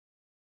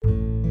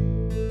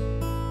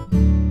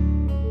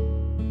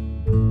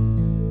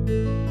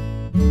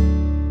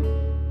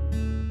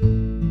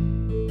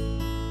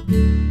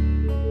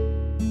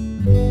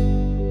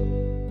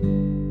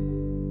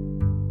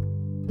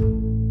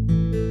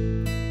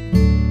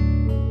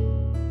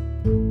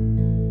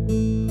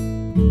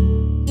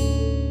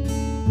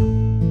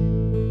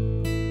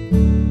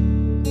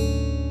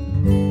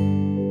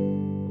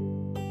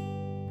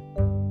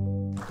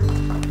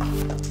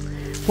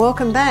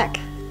Welcome back.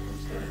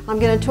 I'm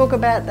going to talk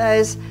about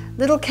those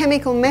little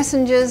chemical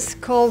messengers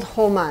called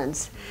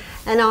hormones.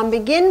 And I'm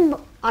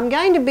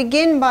going to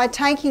begin by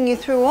taking you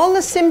through all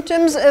the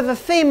symptoms of a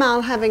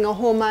female having a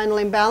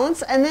hormonal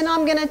imbalance, and then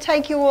I'm going to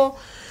take you all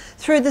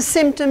through the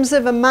symptoms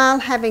of a male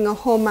having a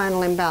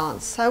hormonal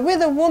imbalance. So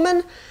with a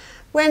woman,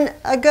 when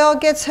a girl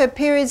gets her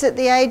periods at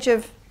the age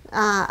of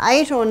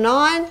 8 or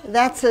 9,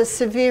 that's a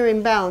severe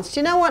imbalance.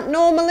 Do you know what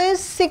normal is?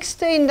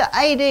 16 to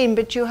 18,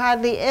 but you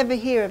hardly ever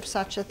hear of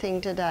such a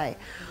thing today.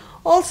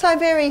 Also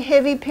very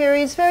heavy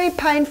periods, very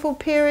painful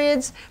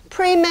periods.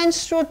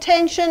 Premenstrual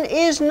tension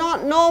is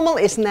not normal.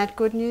 Isn't that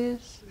good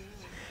news?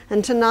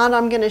 And tonight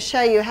I'm going to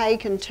show you how you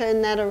can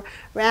turn that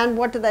around.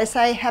 What do they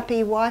say?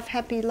 Happy wife,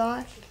 happy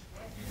life.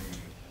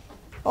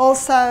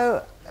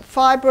 Also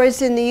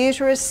fibroids in the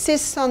uterus,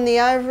 cysts on the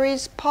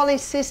ovaries,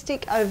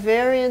 polycystic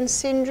ovarian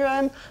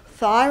syndrome,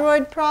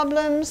 thyroid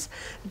problems,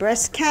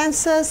 breast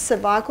cancer,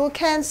 cervical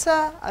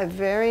cancer,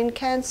 ovarian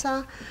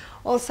cancer,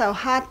 also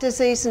heart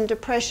disease and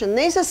depression.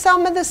 These are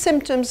some of the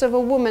symptoms of a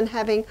woman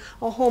having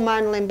a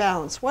hormonal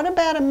imbalance. What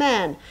about a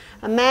man?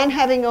 A man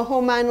having a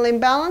hormonal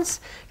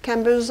imbalance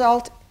can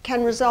result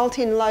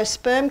in low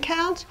sperm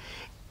count,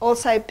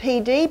 also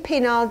PD,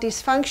 penile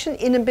dysfunction,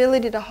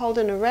 inability to hold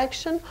an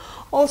erection,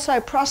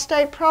 also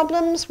prostate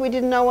problems. We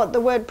didn't know what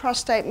the word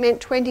prostate meant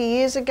 20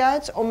 years ago.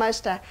 It's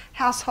almost a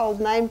household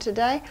name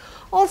today.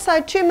 Also,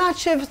 too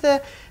much of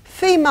the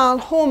female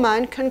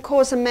hormone can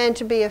cause a man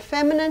to be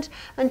effeminate,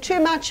 and too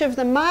much of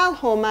the male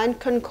hormone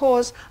can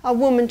cause a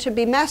woman to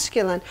be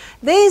masculine.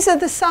 These are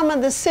some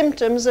of the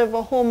symptoms of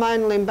a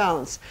hormonal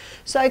imbalance.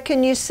 So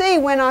can you see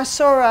when I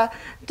saw a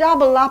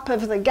double up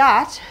of the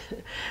gut,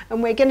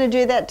 and we're going to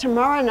do that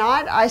tomorrow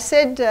night, I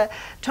said to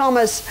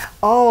Thomas,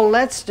 oh,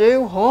 let's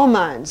do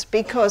hormones,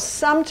 because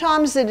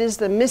sometimes it is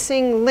the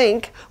missing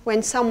link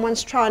when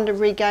someone's trying to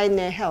regain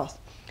their health.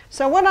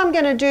 So what I'm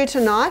going to do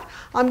tonight,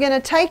 I'm going to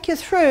take you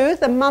through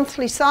the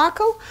monthly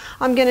cycle.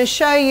 I'm going to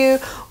show you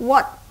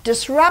what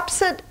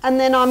disrupts it, and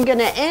then I'm going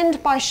to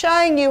end by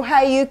showing you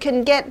how you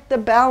can get the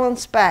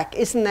balance back.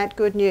 Isn't that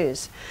good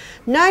news?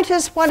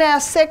 Notice what our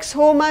sex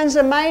hormones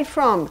are made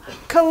from.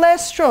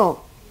 Cholesterol.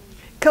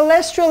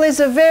 Cholesterol is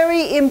a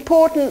very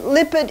important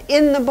lipid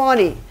in the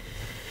body.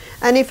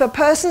 And if a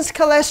person's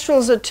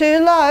cholesterols are too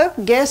low,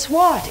 guess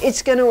what?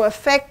 It's going to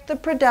affect the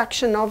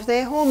production of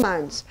their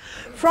hormones.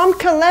 From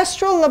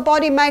cholesterol, the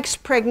body makes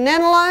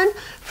pregnenolone.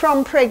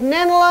 From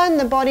pregnenolone,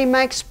 the body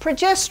makes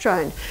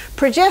progesterone.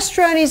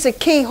 Progesterone is a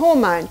key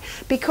hormone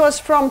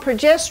because from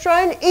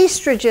progesterone,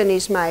 estrogen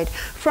is made.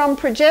 From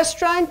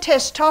progesterone,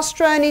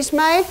 testosterone is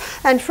made.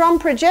 And from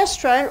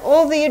progesterone,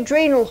 all the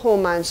adrenal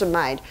hormones are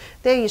made.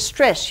 They're your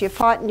stress, your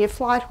fight and your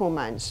flight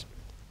hormones.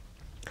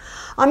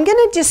 I'm going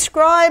to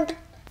describe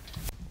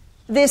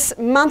this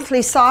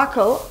monthly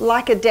cycle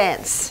like a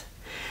dance.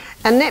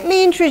 And let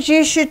me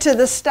introduce you to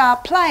the star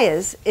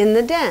players in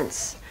the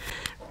dance.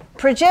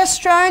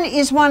 Progesterone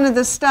is one of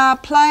the star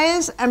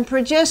players, and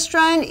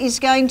progesterone is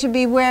going to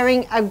be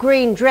wearing a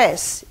green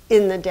dress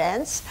in the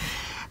dance.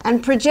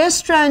 And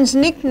progesterone's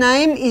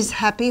nickname is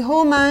happy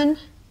hormone.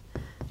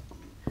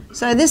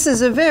 So this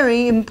is a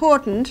very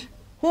important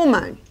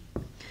hormone.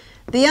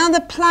 The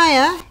other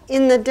player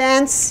in the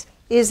dance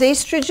is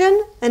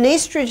estrogen, and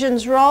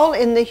estrogen's role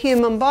in the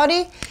human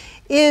body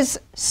is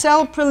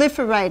cell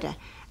proliferator.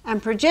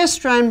 And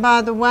progesterone,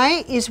 by the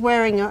way, is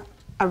wearing a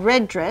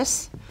red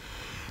dress,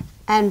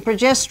 and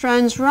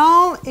estrogen's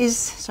role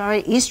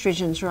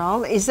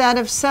is that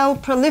of cell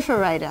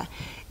proliferator.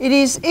 It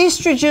is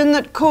estrogen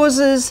that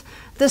causes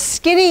the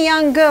skinny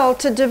young girl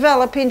to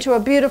develop into a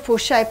beautiful,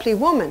 shapely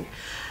woman.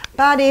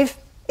 But if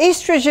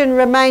estrogen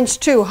remains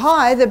too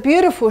high, the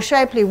beautiful,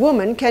 shapely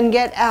woman can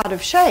get out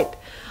of shape.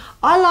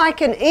 I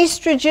liken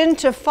estrogen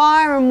to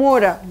fire and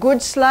water.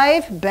 Good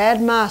slave,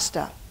 bad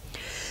master.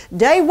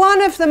 Day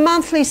 1 of the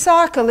monthly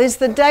cycle is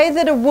the day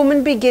that a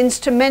woman begins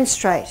to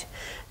menstruate.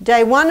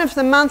 Day 1 of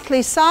the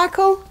monthly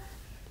cycle,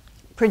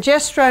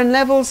 progesterone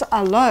levels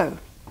are low.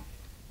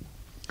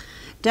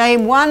 Day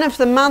 1 of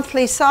the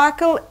monthly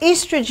cycle,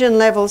 estrogen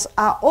levels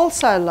are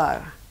also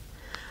low.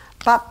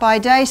 But by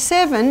day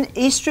 7,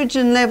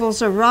 estrogen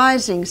levels are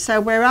rising.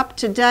 So we're up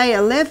to day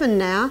 11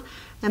 now.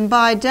 And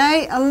by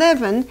day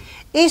 11,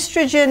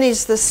 estrogen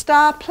is the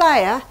star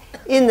player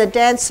in the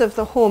dance of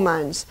the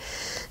hormones.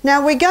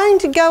 Now we're going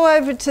to go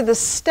over to the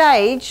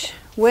stage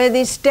where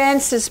this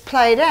dance is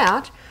played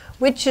out,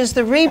 which is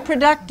the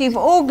reproductive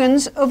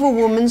organs of a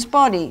woman's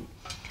body.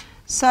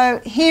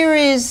 So here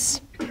is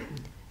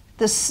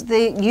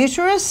the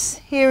uterus,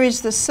 here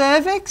is the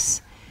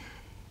cervix,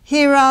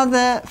 here are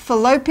the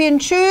fallopian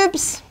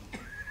tubes,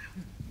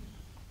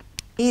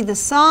 either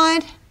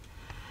side,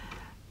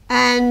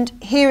 and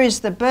here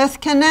is the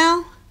birth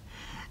canal,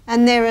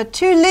 and there are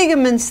 2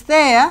 ligaments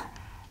there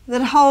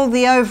that hold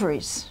the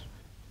ovaries.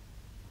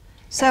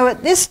 So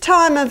at this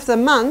time of the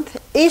month,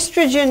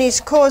 estrogen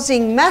is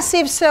causing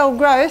massive cell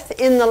growth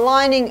in the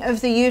lining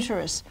of the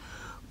uterus,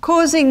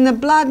 causing the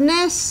blood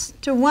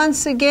nest to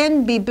once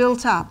again be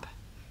built up.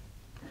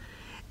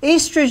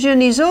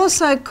 Estrogen is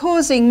also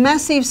causing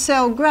massive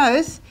cell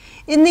growth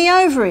in the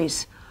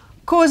ovaries,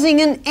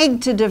 causing an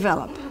egg to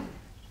develop.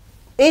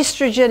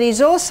 Estrogen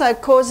is also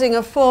causing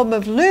a form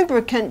of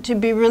lubricant to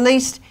be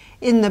released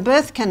in the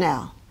birth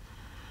canal.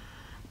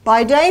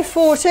 By day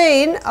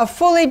 14, a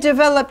fully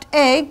developed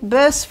egg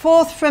bursts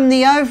forth from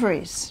the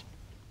ovaries.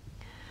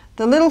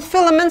 The little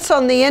filaments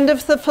on the end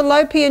of the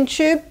fallopian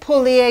tube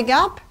pull the egg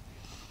up,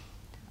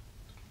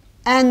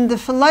 and the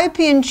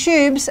fallopian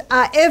tubes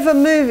are ever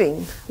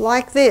moving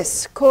like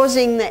this,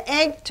 causing the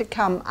egg to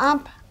come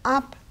up,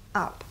 up,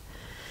 up.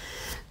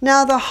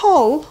 Now the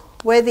hole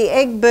where the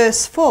egg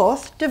bursts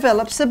forth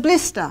develops a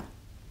blister,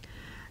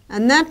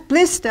 and that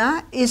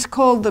blister is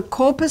called the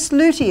corpus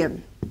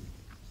luteum.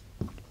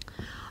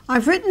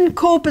 I've written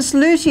corpus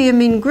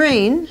luteum in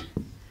green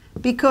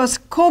because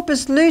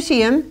corpus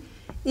luteum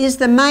is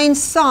the main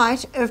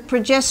site of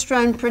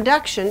progesterone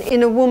production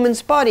in a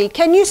woman's body.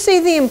 Can you see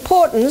the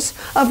importance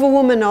of a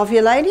woman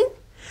ovulating?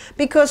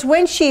 Because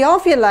when she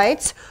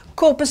ovulates,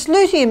 corpus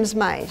luteum is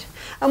made.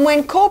 And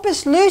when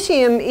corpus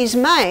luteum is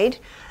made,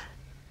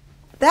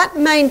 that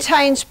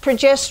maintains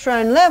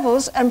progesterone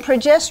levels, and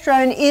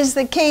progesterone is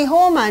the key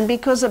hormone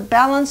because it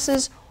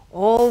balances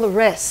all the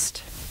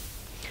rest.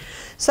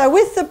 So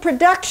with the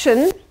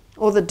production,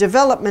 or the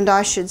development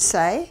I should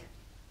say,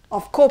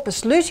 of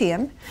corpus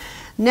luteum,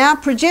 now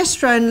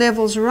progesterone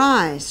levels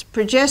rise.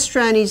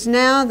 Progesterone is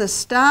now the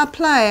star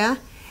player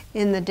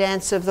in the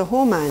dance of the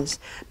hormones.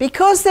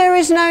 Because there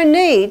is no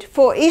need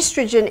for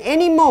estrogen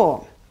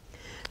anymore,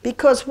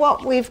 because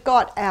what we've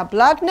got our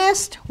blood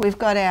nest, we've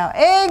got our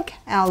egg,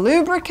 our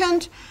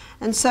lubricant,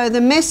 and so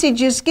the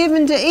message is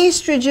given to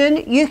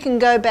estrogen, you can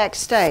go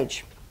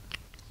backstage.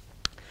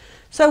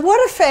 So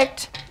what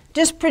effect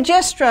does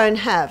progesterone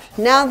have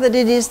now that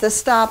it is the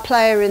star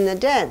player in the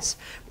dance?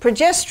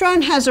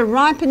 Progesterone has a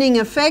ripening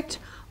effect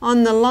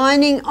on the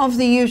lining of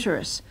the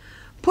uterus,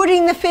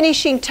 putting the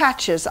finishing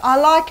touches. I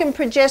liken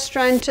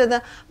progesterone to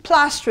the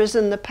plasterers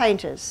and the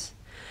painters.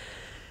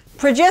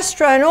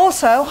 Progesterone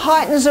also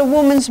heightens a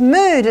woman's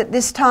mood at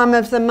this time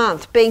of the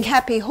month, being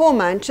happy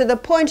hormone, to the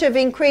point of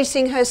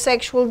increasing her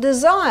sexual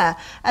desire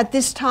at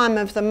this time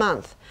of the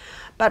month.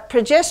 But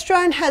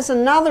progesterone has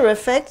another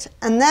effect,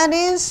 and that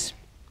is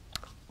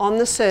on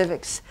the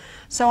cervix.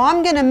 So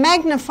I'm going to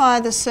magnify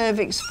the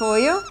cervix for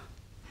you.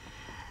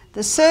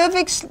 The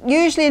cervix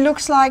usually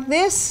looks like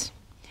this.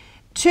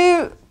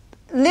 Two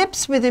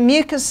lips with a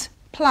mucus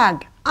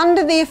plug.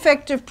 Under the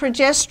effect of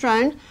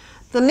progesterone,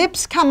 the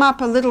lips come up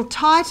a little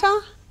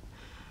tighter,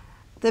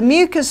 the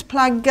mucus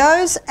plug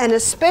goes, and a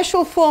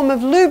special form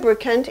of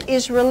lubricant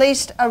is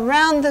released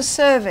around the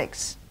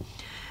cervix.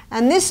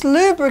 And this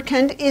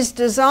lubricant is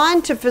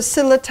designed to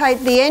facilitate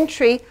the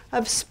entry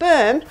of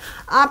sperm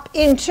up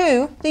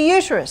into the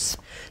uterus.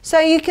 So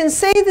you can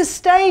see the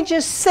stage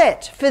is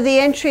set for the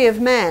entry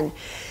of man.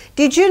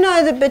 Did you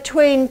know that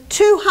between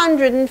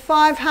 200 and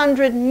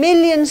 500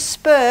 million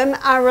sperm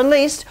are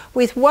released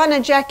with one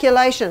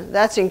ejaculation?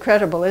 That's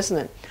incredible, isn't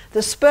it?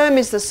 The sperm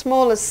is the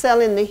smallest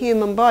cell in the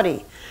human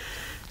body.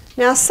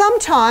 Now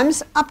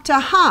sometimes up to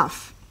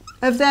half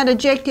of that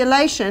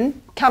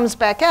ejaculation comes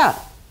back out.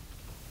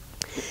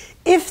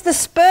 If the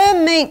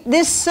sperm meet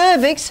this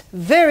cervix,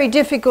 very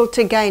difficult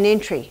to gain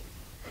entry.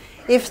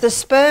 If the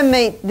sperm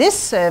meet this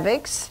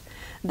cervix,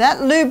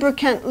 that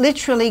lubricant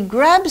literally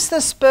grabs the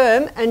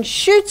sperm and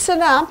shoots it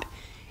up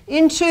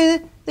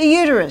into the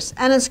uterus,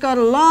 and it's got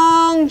a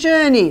long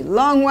journey,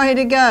 long way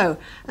to go.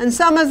 And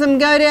some of them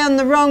go down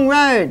the wrong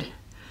road,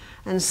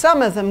 and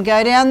some of them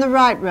go down the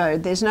right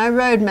road. There's no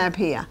road map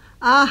here.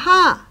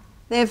 Aha!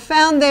 They've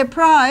found their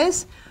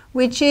prize,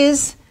 which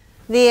is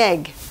the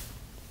egg.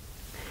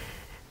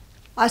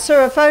 I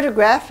saw a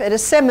photograph at a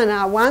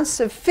seminar once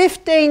of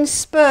 15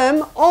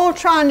 sperm all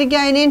trying to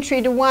gain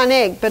entry to one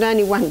egg, but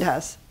only one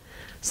does.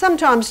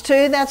 Sometimes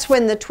two, that's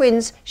when the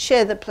twins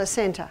share the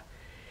placenta.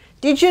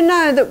 Did you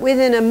know that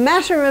within a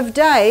matter of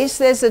days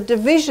there's a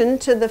division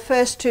to the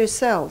first two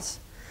cells?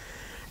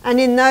 And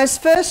in those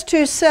first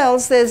two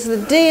cells there's the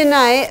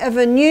DNA of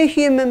a new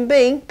human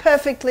being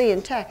perfectly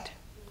intact.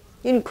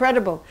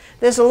 Incredible.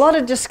 There's a lot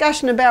of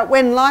discussion about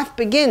when life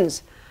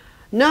begins.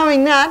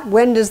 Knowing that,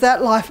 when does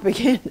that life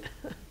begin?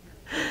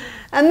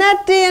 And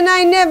that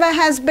DNA never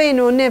has been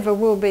or never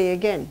will be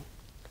again.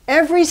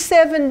 Every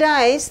 7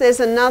 days there's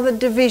another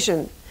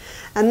division,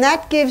 and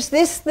that gives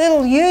this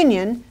little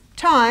union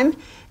time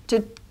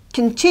to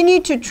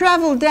continue to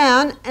travel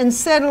down and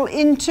settle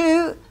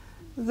into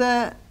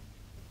the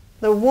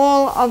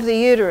wall of the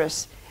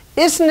uterus.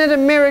 Isn't it a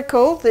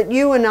miracle that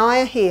you and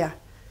I are here,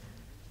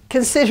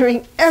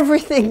 considering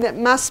everything that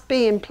must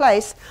be in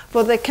place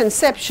for the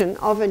conception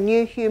of a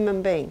new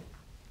human being?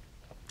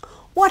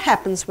 What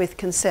happens with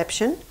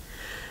conception?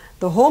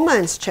 The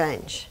hormones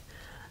change.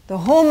 The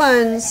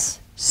hormones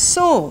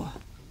soar.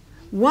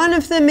 One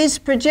of them is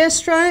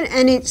progesterone,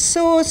 and it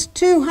soars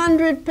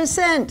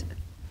 200%.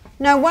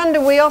 No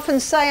wonder we often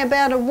say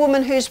about a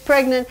woman who's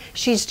pregnant,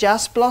 she's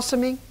just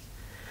blossoming.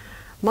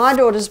 My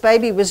daughter's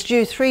baby was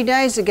due 3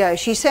 days ago.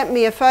 She sent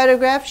me a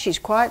photograph. She's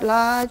quite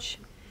large.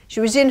 She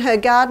was in her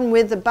garden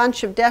with a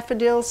bunch of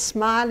daffodils,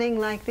 smiling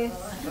like this.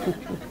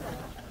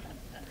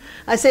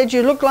 I said,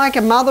 you look like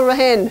a mother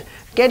hen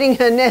getting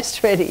her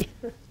nest ready.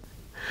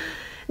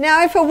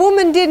 Now, if a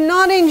woman did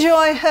not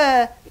enjoy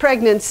her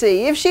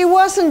pregnancy, if she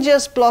wasn't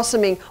just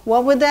blossoming,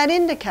 what would that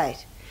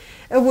indicate?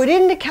 It would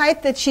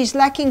indicate that she's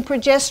lacking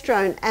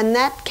progesterone, and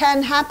that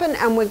can happen,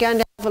 and we're going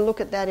to have a look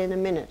at that in a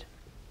minute.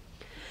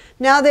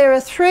 Now, there are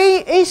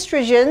 3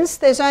 estrogens.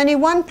 There's only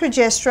one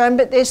progesterone,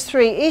 but there's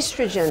 3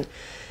 estrogen.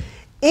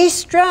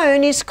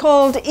 Estrone is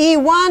called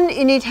E1,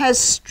 and it has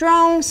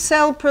strong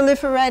cell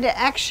proliferator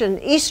action.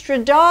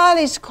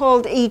 Estradiol is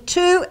called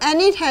E2, and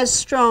it has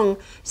strong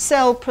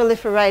cell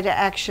proliferator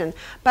action.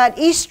 But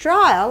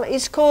estriol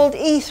is called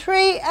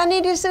E3, and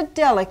it is a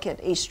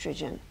delicate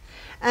estrogen.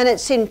 And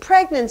it's in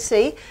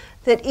pregnancy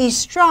that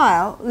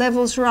estriol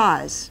levels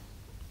rise.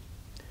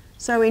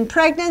 So in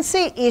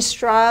pregnancy,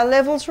 estriol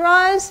levels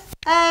rise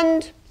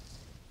and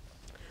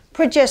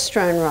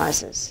progesterone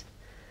rises.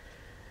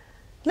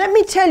 Let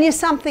me tell you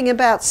something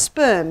about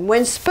sperm.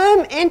 When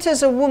sperm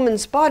enters a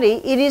woman's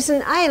body, it is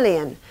an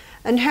alien,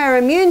 and her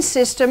immune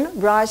system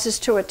rises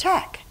to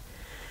attack.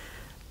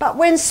 But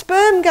when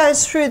sperm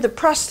goes through the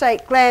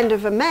prostate gland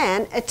of a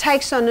man, it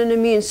takes on an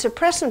immune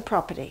suppressant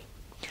property.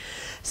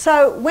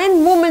 So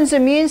when woman's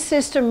immune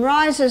system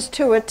rises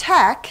to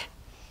attack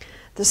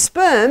the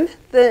sperm,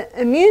 the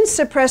immune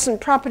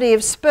suppressant property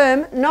of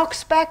sperm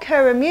knocks back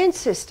her immune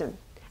system,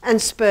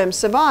 and sperm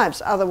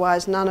survives,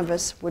 otherwise none of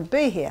us would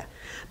be here.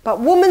 But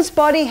woman's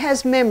body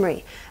has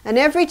memory, and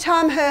every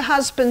time her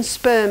husband's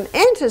sperm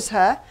enters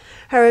her,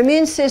 her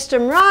immune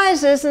system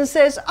rises and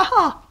says,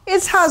 oh,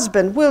 it's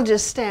husband, we'll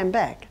just stand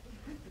back.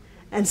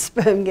 And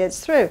sperm gets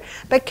through.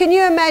 But can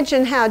you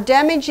imagine how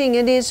damaging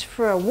it is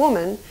for a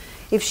woman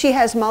if she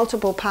has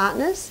multiple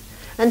partners,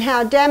 and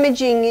how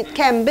damaging it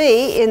can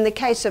be in the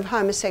case of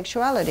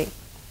homosexuality?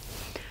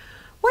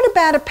 What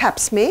about a pap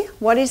smear?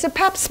 What is a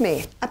pap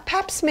smear? A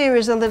pap smear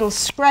is a little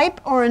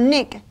scrape or a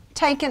nick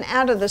taken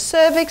out of the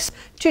cervix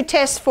to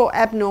test for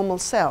abnormal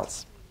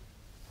cells.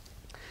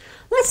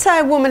 Let's say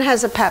a woman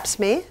has a pap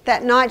smear.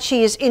 That night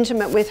she is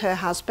intimate with her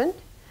husband.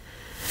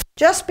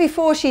 Just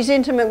before she's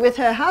intimate with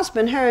her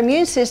husband, her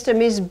immune system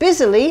is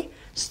busily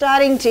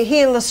starting to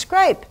heal the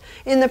scrape.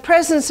 In the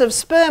presence of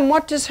sperm,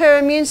 what does her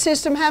immune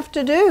system have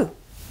to do?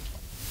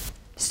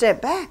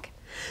 Step back.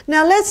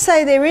 Now let's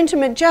say they're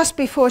intimate just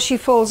before she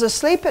falls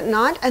asleep at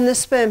night and the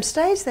sperm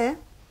stays there.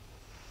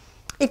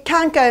 It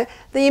can't go,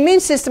 the immune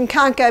system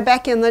can't go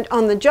back on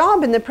the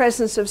job in the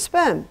presence of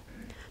sperm.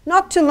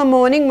 Not till the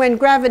morning when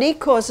gravity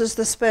causes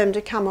the sperm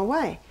to come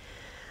away.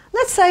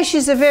 Let's say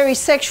she's a very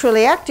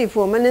sexually active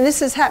woman, and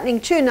this is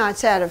happening 2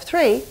 nights out of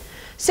 3.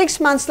 6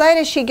 months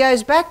later she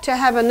goes back to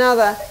have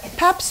another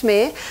pap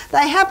smear.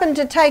 They happen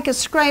to take a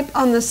scrape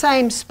on the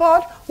same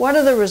spot. What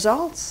are the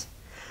results?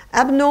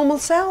 Abnormal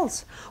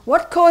cells.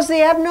 What caused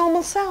the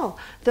abnormal cell?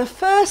 The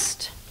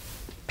first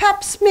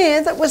pap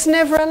smear that was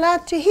never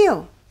allowed to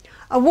heal.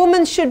 A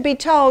woman should be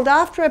told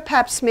after a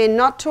pap smear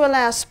not to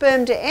allow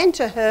sperm to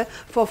enter her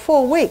for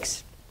 4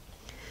 weeks.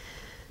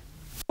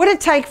 Would it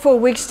take 4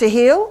 weeks to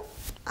heal?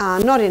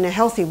 Not in a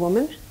healthy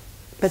woman.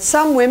 But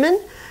some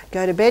women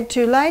go to bed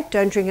too late,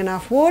 don't drink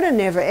enough water,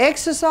 never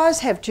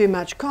exercise, have too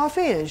much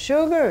coffee and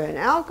sugar and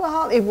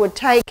alcohol. It would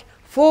take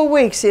 4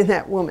 weeks in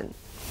that woman.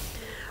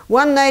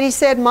 One lady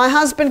said, my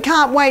husband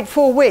can't wait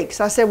 4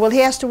 weeks. I said, well, he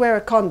has to wear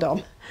a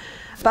condom.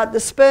 But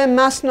the sperm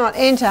must not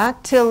enter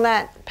till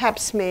that pap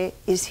smear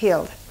is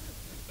healed.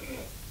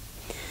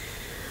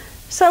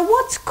 So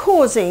what's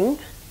causing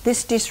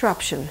this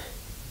disruption?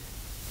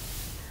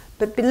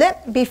 But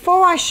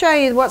before I show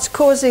you what's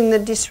causing the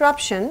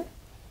disruption,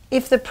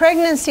 if the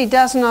pregnancy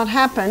does not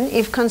happen,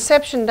 if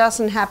conception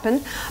doesn't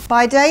happen,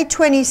 by day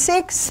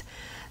 26,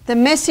 the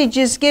message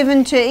is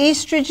given to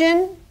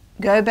estrogen,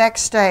 go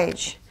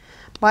backstage.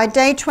 By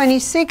day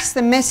 26,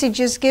 the message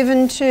is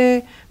given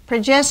to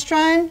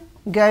progesterone,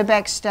 go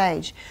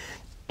backstage.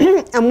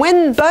 And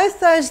when both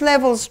those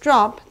levels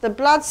drop, the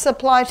blood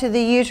supply to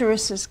the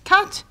uterus is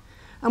cut.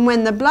 And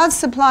when the blood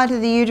supply to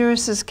the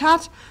uterus is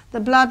cut, the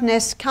blood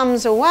nest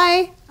comes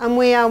away, and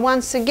we are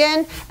once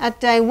again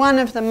at day 1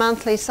 of the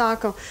monthly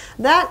cycle.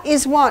 That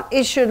is what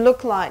it should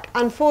look like.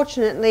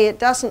 Unfortunately, it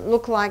doesn't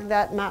look like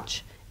that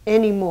much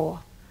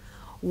anymore.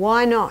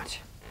 Why not?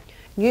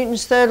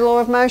 Newton's third law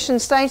of motion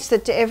states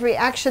that to every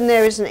action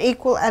there is an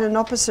equal and an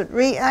opposite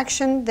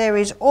reaction. There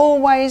is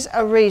always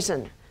a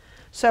reason.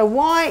 So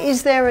why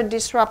is there a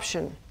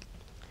disruption?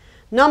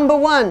 Number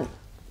 1,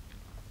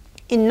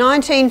 in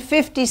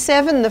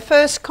 1957, the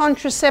first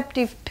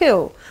contraceptive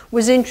pill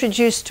was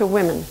introduced to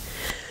women.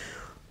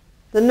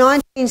 The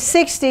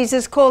 1960s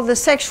is called the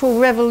sexual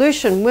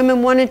revolution.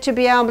 Women wanted to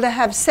be able to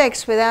have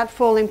sex without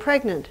falling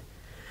pregnant.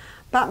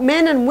 But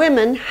men and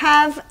women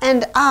have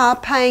and are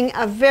paying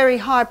a very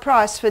high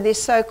price for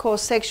this so-called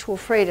sexual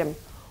freedom.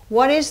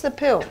 What is the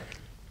pill?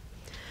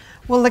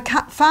 Well,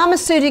 the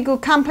pharmaceutical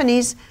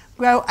companies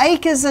grow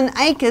acres and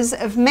acres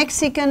of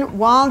Mexican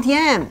wild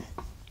yam.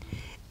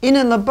 In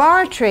a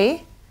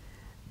laboratory,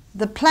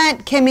 the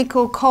plant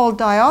chemical called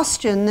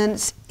diostin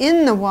that's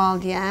in the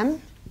wild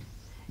yam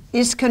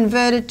is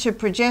converted to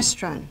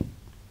progesterone.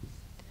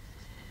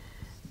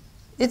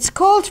 It's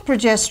called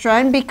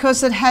progesterone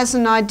because it has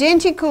an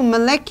identical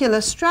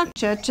molecular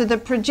structure to the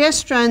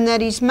progesterone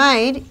that is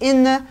made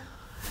in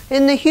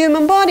the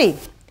human body.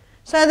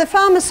 So the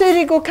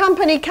pharmaceutical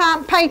company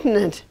can't patent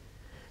it.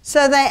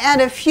 So they add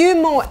a few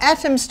more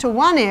atoms to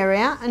one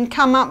area and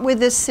come up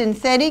with a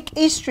synthetic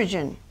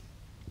estrogen.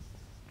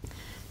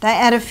 They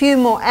add a few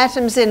more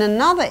atoms in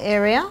another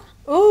area.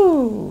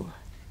 Ooh,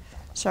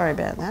 sorry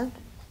about that.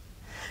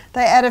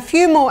 They add a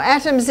few more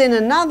atoms in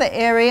another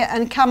area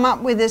and come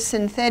up with a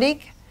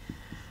synthetic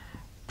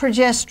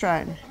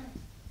progesterone.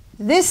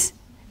 This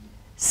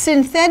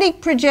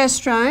synthetic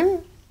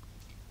progesterone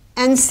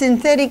and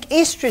synthetic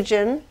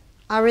estrogen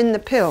are in the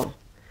pill.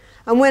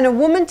 And when a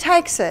woman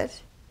takes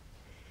it,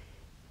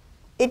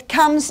 it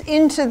comes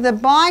into the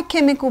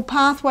biochemical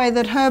pathway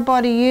that her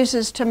body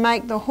uses to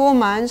make the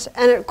hormones,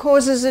 and it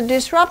causes a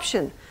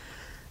disruption.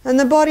 And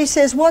the body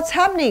says, what's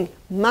happening?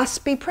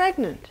 Must be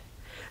pregnant.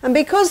 And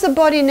because the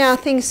body now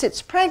thinks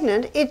it's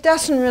pregnant, it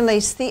doesn't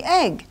release the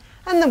egg,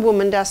 and the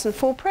woman doesn't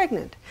fall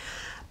pregnant.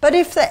 But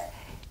if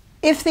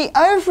the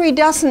ovary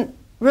doesn't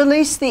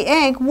release the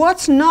egg,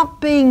 what's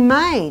not being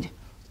made?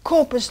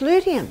 Corpus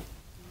luteum.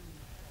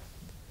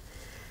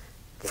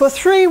 For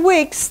 3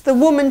 weeks, the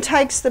woman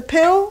takes the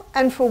pill,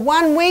 and for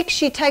 1 week,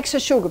 she takes a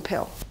sugar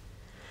pill.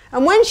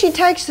 And when she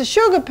takes the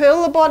sugar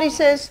pill, the body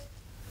says,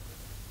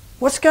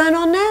 what's going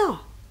on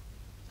now?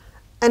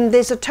 And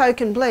there's a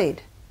token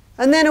bleed.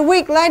 And then a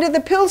week later, the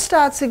pill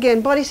starts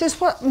again. Body says,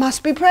 what?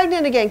 Must be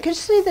pregnant again. Can you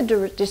see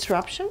the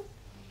disruption?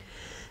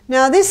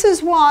 Now, this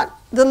is what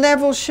the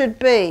level should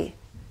be.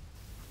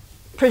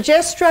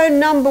 Progesterone,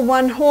 number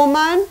 1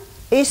 hormone,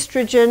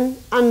 estrogen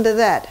under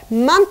that.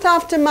 Month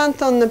after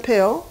month on the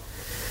pill,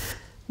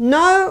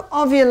 no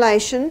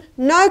ovulation,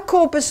 no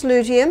corpus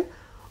luteum.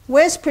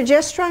 Where's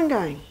progesterone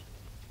going?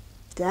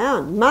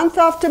 Down. Month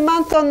after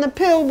month on the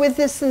pill with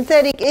the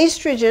synthetic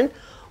estrogen,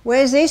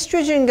 where's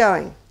estrogen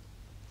going?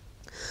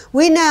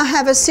 We now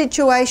have a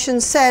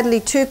situation, sadly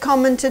too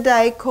common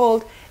today,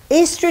 called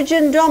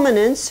estrogen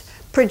dominance,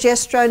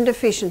 progesterone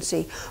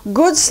deficiency.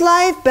 Good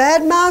slave,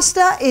 bad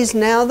master is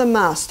now the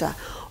master.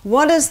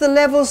 What does the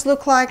levels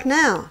look like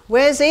now?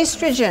 Where's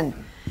estrogen?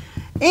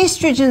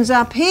 Estrogen's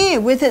up here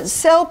with its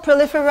cell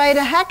proliferator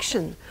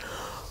action,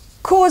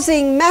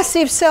 causing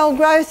massive cell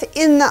growth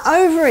in the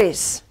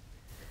ovaries.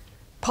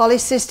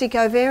 Polycystic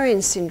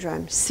ovarian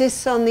syndrome,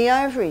 cysts on the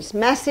ovaries,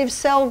 massive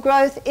cell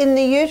growth in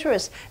the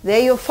uterus.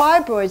 They're your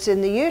fibroids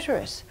in the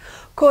uterus,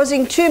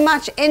 causing too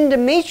much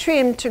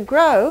endometrium to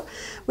grow,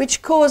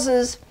 which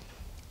causes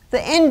the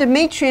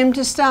endometrium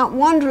to start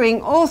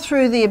wandering all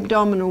through the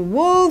abdominal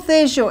wall.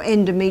 There's your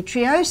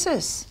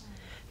endometriosis.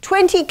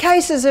 20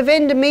 cases of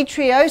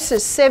endometriosis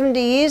 70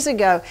 years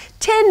ago,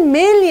 10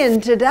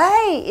 million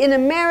today in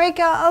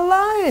America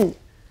alone.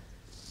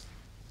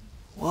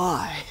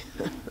 Why?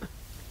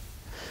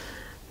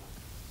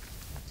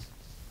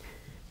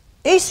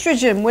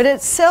 Estrogen with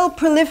its cell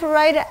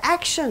proliferator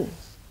action,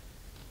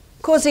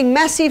 causing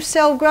massive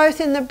cell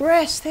growth in the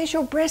breast. There's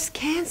your breast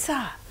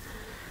cancer.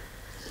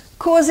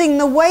 Causing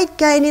the weight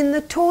gain in the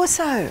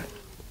torso.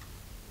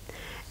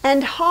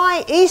 And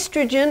high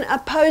estrogen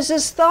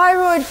opposes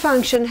thyroid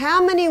function.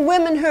 How many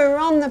women who are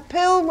on the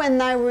pill when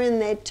they were in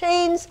their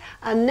teens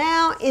are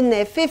now in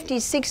their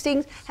 50s,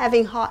 60s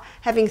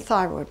having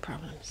thyroid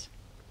problems?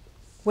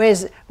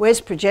 Where's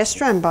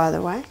progesterone, by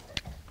the way?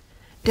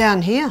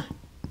 Down here.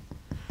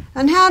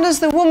 And how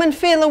does the woman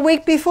feel a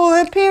week before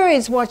her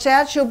periods? Watch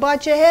out, she'll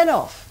bite your head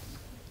off.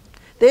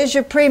 There's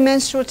your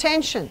premenstrual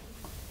tension.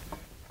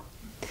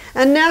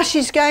 And now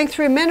she's going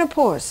through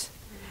menopause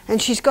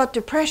and she's got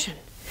depression.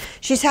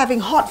 She's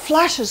having hot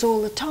flushes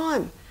all the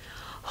time.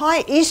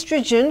 High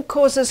estrogen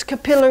causes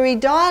capillary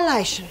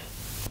dilation.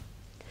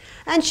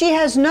 And she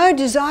has no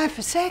desire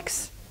for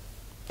sex.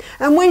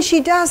 And when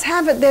she does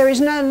have it, there is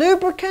no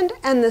lubricant,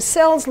 and the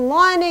cells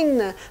lining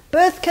the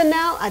birth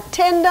canal are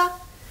tender.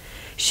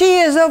 She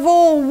is of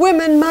all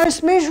women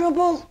most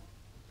miserable.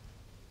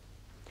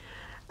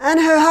 And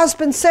her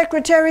husband's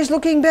secretary is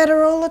looking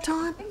better all the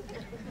time.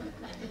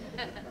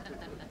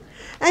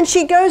 And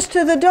she goes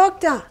to the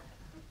doctor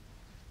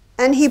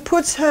and he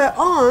puts her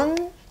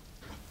on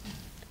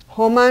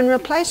hormone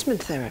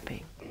replacement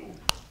therapy.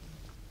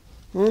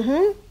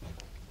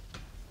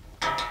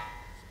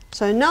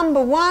 So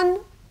number 1,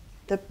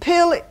 the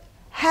pill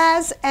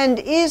has and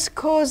is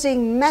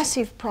causing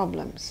massive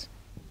problems.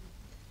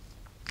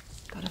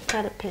 Got a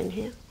fatter pen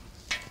here.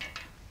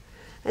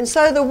 And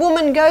so the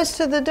woman goes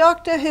to the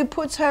doctor who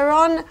puts her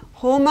on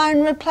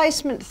hormone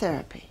replacement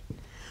therapy.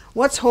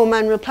 What's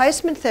hormone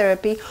replacement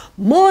therapy?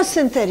 More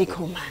synthetic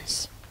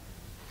hormones.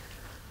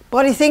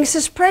 Body thinks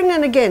it's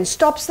pregnant again,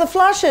 stops the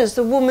flushes.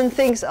 The woman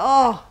thinks,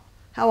 oh,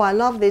 how I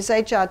love this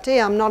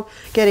HRT, I'm not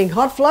getting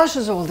hot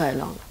flushes all day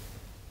long.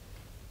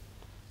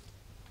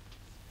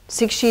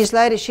 6 years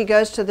later, she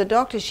goes to the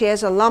doctor, she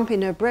has a lump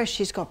in her breast,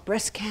 she's got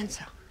breast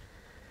cancer.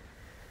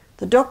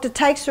 The doctor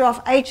takes her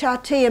off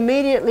HRT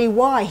immediately.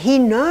 Why? He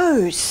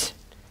knows.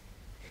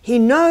 He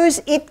knows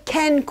it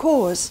can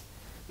cause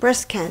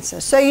breast cancer.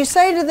 So you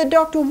say to the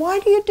doctor, why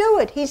do you do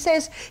it? He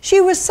says,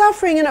 she was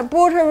suffering and it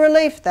brought her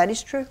relief. That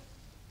is true.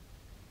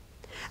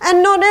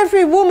 And not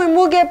every woman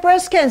will get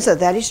breast cancer.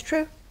 That is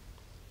true.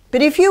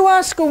 But if you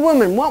ask a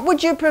woman, what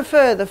would you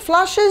prefer, the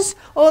flushes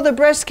or the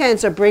breast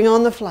cancer? Bring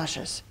on the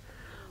flushes.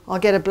 I'll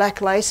get a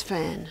black lace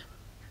fan.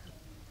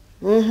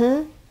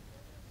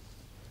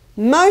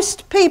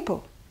 Most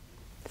people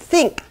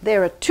think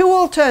there are two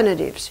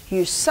alternatives.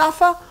 You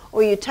suffer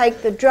or you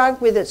take the drug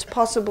with its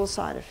possible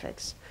side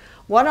effects.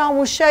 What I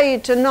will show you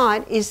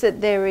tonight is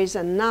that there is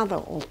another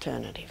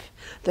alternative.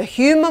 The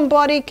human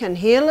body can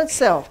heal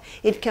itself.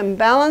 It can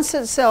balance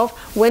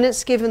itself when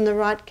it's given the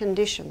right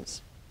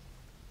conditions.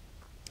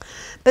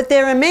 But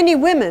there are many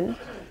women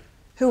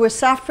who are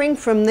suffering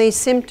from these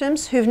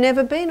symptoms who've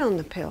never been on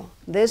the pill.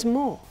 There's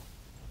more.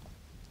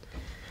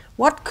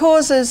 What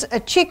causes a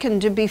chicken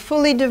to be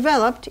fully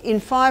developed in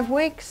 5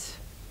 weeks?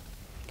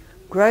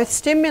 Growth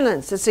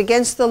stimulants. It's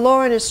against the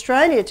law in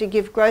Australia to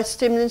give growth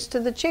stimulants to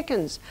the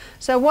chickens.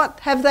 So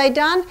what have they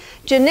done?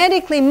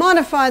 Genetically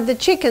modified the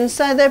chickens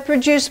so they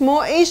produce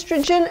more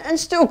estrogen and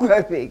still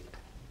grow big.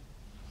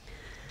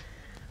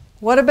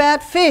 What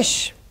about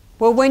fish?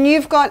 Well, when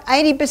you've got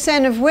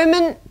 80% of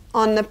women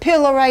on the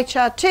pill or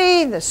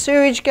HRT, the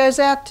sewage goes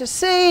out to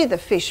sea, the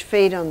fish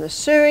feed on the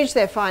sewage,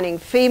 they're finding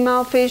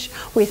female fish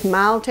with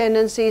male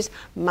tendencies,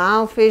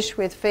 male fish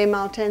with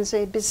female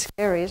tendencies. A bit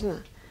scary, isn't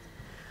it?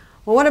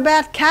 Well, what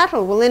about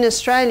cattle? Well, in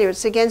Australia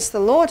it's against the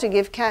law to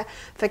give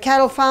for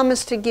cattle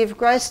farmers to give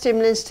growth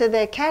stimulants to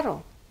their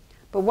cattle.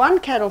 But one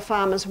cattle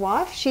farmer's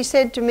wife, she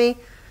said to me,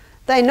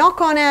 they knock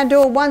on our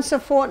door once a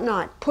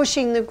fortnight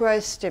pushing the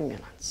growth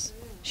stimulants.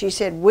 She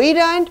said, we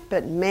don't,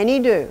 but many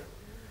do.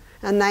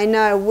 And they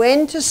know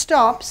when to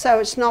stop so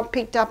it's not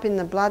picked up in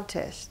the blood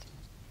test.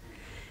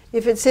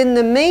 If it's in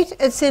the meat,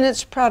 it's in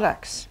its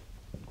products.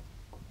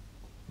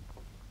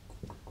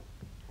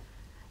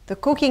 The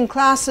cooking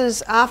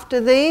classes after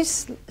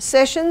these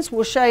sessions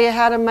will show you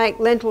how to make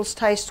lentils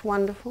taste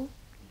wonderful.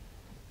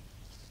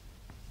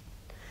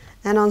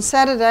 And on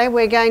Saturday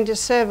we're going to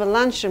serve a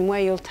luncheon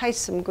where you'll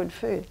taste some good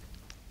food.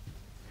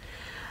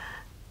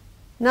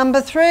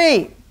 Number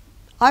 3,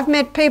 I've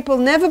met people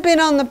never been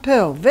on the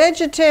pill,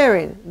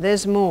 vegetarian.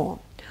 There's more.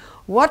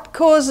 What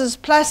causes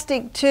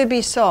plastic to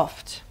be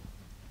soft?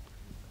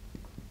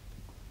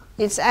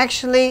 It's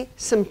actually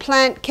some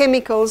plant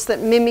chemicals that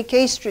mimic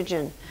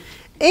estrogen.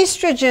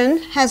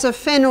 Estrogen has a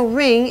phenyl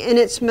ring in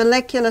its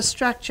molecular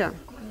structure.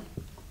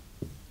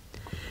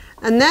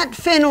 And that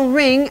phenyl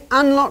ring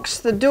unlocks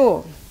the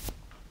door.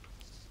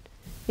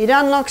 It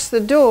unlocks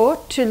the door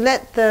to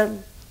let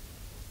the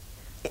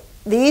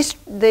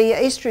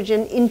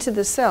estrogen into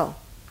the cell.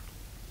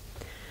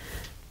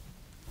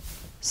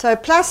 So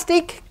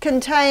plastic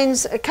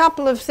contains a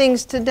couple of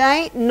things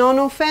today,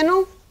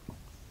 nonylphenol.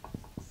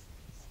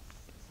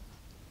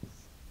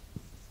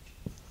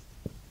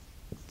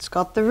 It's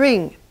got the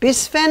ring.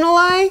 Bisphenol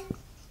A,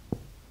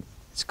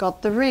 it's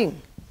got the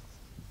ring.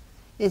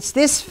 It's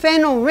this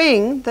phenyl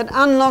ring that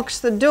unlocks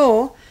the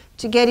door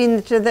to get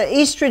into the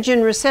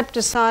estrogen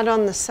receptor site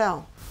on the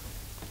cell.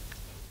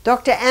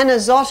 Dr. Anna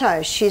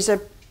Zotto, she's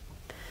an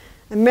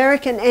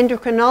American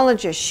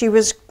endocrinologist. She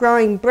was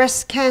growing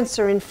breast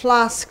cancer in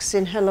flasks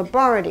in her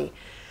laboratory.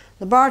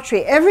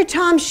 Every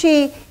time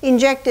she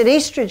injected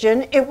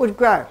estrogen, it would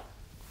grow.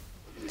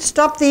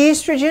 Stop the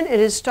estrogen, it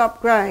had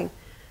stopped growing.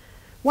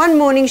 One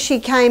morning she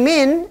came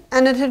in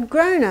and it had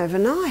grown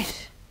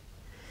overnight.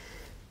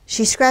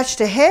 She scratched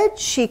her head,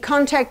 she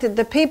contacted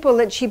the people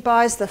that she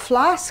buys the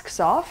flasks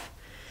off.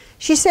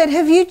 She said,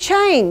 have you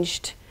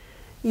changed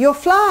your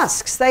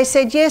flasks? They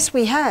said, yes,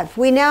 we have.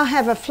 We now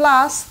have a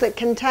flask that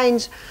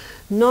contains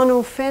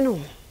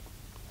nonylphenol.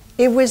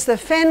 It was the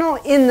phenol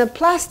in the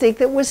plastic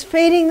that was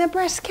feeding the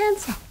breast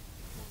cancer.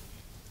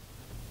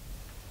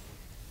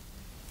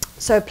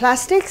 So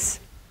plastics,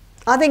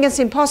 I think it's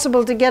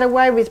impossible to get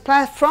away with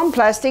from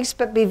plastics,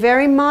 but be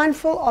very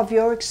mindful of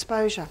your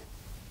exposure.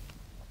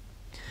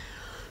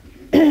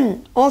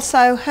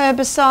 Also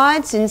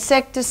herbicides,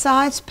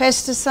 insecticides,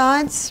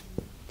 pesticides,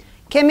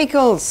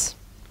 chemicals.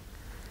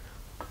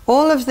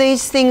 All of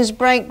these things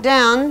break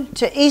down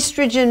to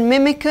estrogen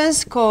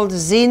mimickers called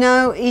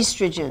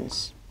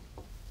xenoestrogens.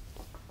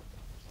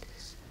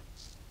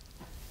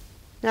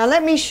 Now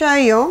let me show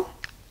you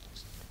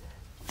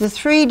the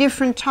 3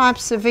 different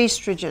types of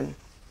estrogen.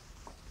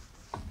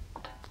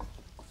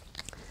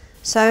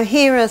 So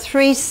here are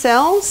 3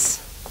 cells,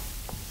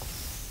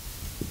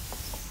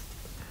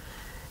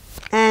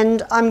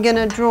 and I'm going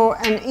to draw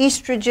an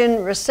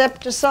estrogen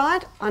receptor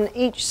site on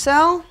each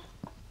cell.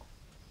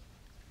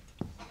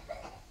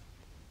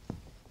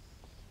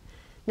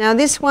 Now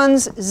this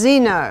one's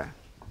xeno.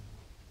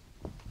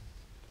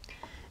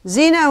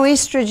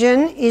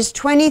 Xenoestrogen is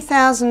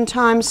 20,000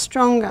 times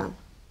stronger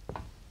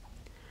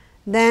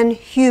than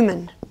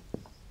human.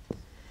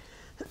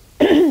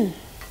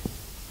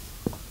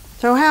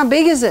 So how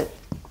big is it?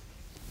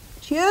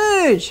 It's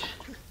huge.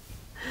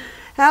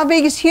 How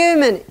big is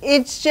human?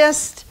 It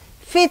just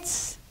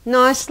fits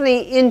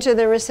nicely into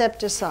the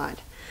receptor site.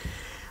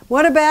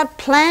 What about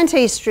plant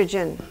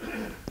estrogen?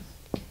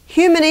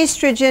 Human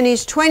estrogen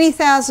is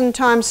 20,000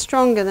 times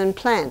stronger than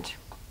plant.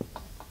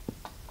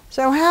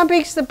 So how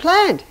big's the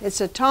plant? It's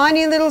a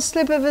tiny little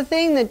slip of a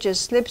thing that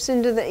just slips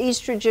into the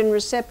estrogen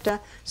receptor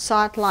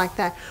site like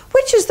that.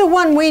 Which is the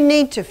one we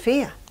need to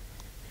fear?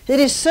 It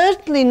is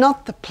certainly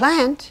not the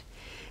plant.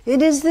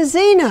 It is the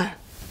xeno.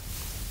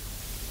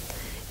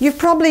 You've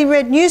probably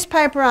read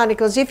newspaper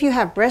articles. If you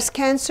have breast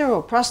cancer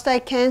or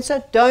prostate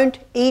cancer, don't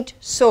eat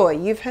soy.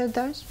 You've heard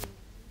those?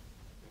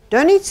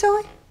 Don't eat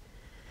soy?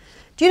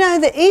 Do you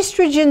know the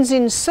estrogens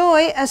in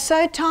soy are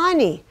so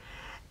tiny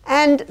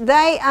and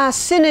they are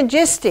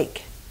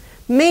synergistic,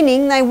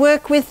 meaning they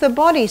work with the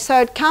body.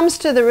 So it comes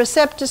to the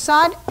receptor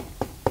side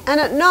and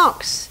it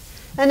knocks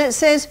and it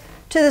says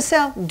to the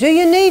cell, do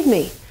you need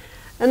me?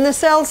 And the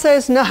cell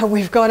says, no,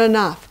 we've got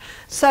enough.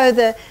 So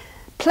the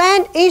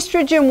plant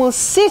estrogen will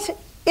sit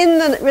in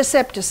the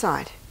receptor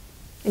side.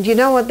 And you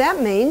know what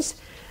that means?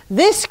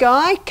 This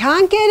guy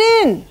can't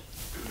get in.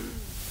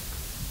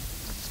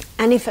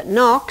 And if it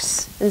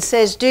knocks and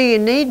says, do you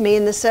need me?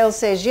 And the cell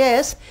says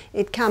yes,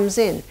 it comes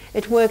in.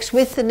 It works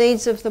with the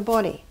needs of the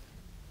body.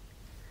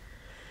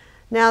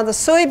 Now the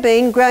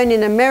soybean grown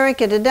in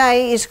America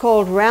today is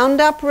called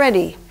Roundup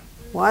Ready.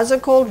 Why is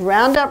it called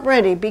Roundup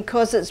Ready?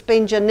 Because it's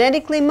been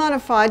genetically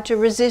modified to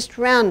resist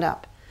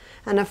Roundup.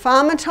 And a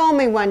farmer told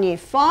me one year,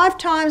 5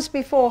 times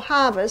before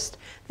harvest,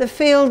 the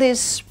field is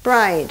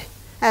sprayed.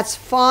 That's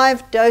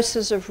 5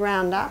 doses of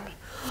Roundup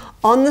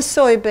on the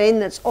soybean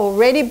that's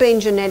already been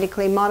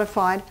genetically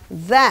modified.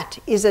 That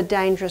is a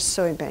dangerous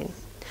soybean.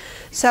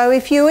 So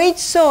if you eat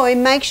soy,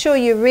 make sure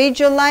you read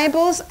your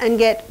labels and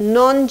get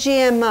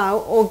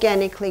non-GMO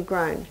organically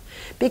grown.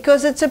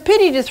 Because it's a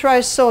pity to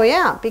throw soy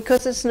out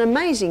because it's an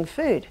amazing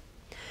food.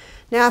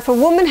 Now if a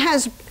woman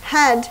has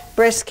had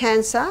breast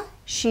cancer,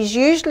 she's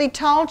usually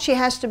told she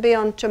has to be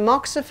on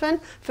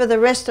tamoxifen for the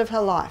rest of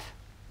her life,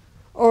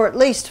 or at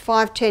least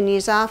 5-10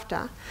 years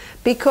after,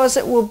 because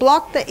it will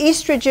block the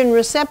estrogen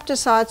receptor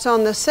sites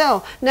on the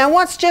cell. Now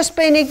what's just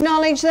been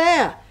acknowledged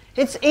there?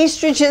 It's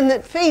estrogen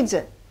that feeds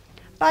it,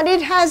 but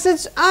it has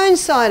its own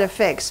side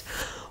effects,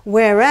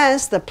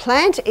 whereas the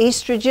plant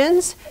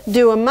estrogens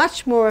do a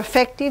much more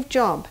effective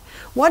job.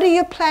 What are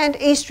your plant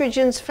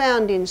estrogens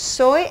found in?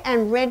 Soy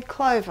and red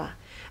clover.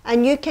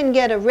 And you can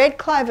get a red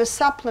clover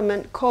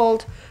supplement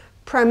called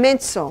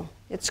Promensil.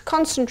 It's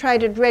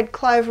concentrated red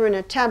clover in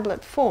a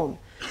tablet form.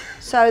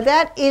 So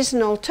that is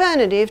an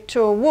alternative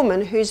to a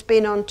woman who's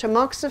been on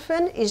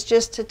tamoxifen, is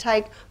just to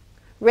take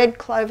red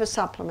clover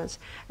supplements.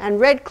 And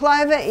red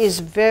clover is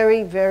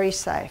very, very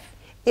safe.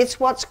 It's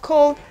what's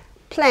called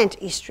plant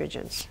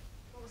estrogens.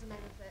 What was the name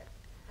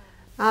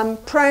of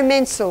it?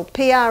 Promensil,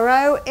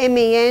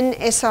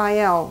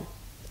 Promensil.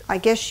 I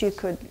guess you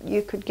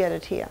could get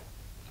it here.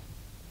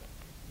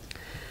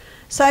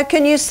 So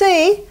can you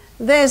see,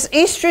 there's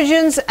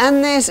estrogens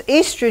and there's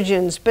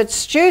estrogens, but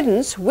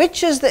students,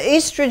 which is the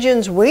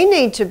estrogens we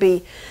need to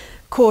be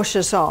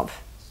cautious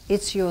of?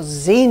 It's your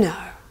xeno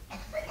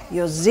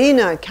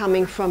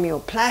coming from your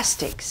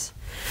plastics.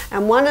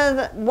 And one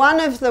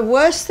of the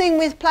worst thing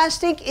with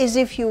plastic is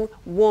if you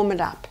warm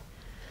it up.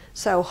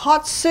 So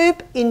hot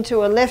soup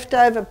into a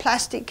leftover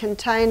plastic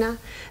container.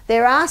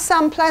 There are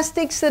some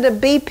plastics that are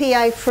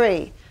BPA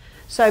free.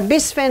 So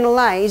bisphenol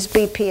A is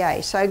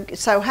BPA.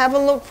 So have a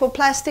look for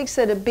plastics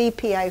that are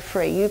BPA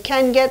free. You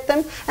can get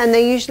them and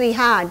they're usually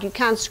hard. You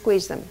can't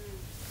squeeze them.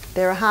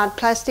 They're a hard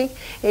plastic.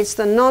 It's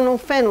the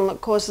nonylphenol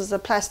that causes the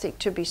plastic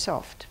to be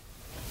soft.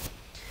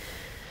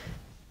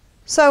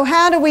 So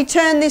how do we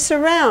turn this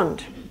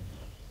around?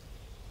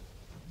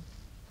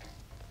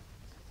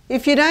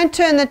 If you don't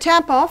turn the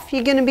tap off,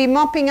 you're going to be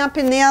mopping up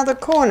in the other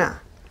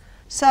corner.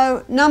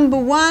 So number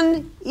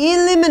 1,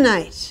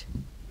 eliminate.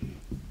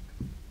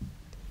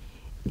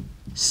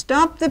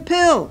 Stop the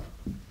pill.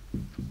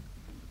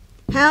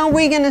 How are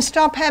we going to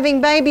stop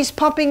having babies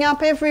popping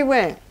up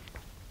everywhere?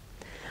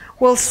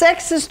 Well,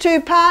 sex is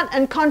 2-part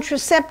and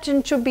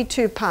contraception should be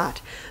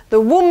 2-part. The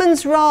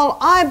woman's role,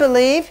 I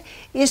believe,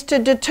 is to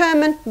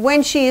determine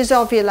when she is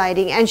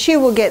ovulating, and she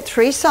will get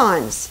 3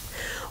 signs.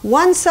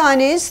 One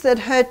sign is that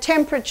her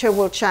temperature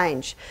will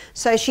change.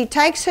 So she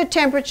takes her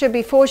temperature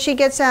before she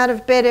gets out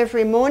of bed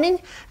every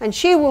morning, and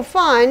she will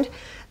find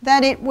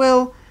that it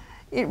will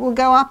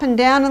go up and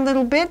down a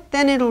little bit,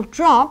 then it'll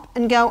drop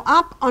and go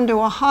up onto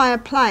a higher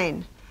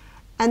plane.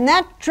 And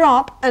that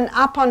drop and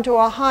up onto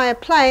a higher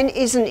plane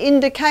is an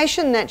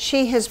indication that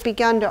she has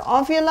begun to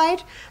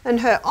ovulate,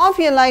 and her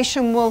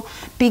ovulation will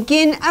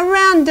begin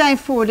around day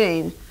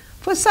 14.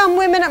 For some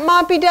women it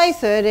might be day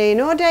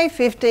 13 or day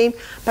 15,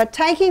 but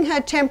taking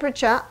her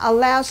temperature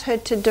allows her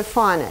to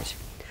define it.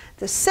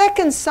 The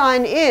second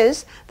sign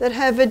is that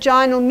her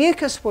vaginal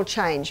mucus will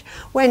change.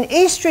 When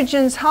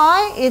estrogen's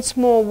high, it's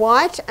more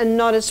white and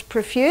not as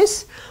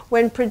profuse.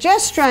 When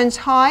progesterone's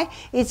high,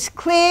 it's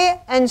clear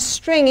and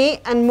stringy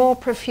and more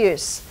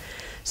profuse.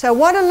 So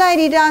what a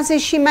lady does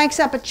is she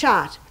makes up a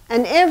chart,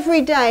 and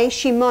every day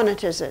she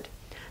monitors it.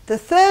 The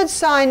third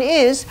sign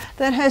is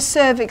that her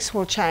cervix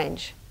will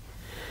change.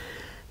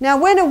 Now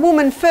when a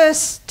woman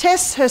first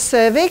tests her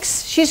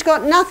cervix, she's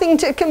got nothing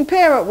to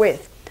compare it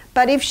with.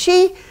 But if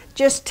she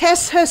just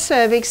tests her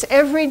cervix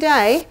every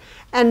day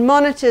and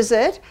monitors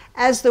it.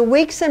 As the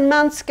weeks and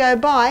months go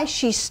by,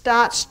 she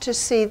starts to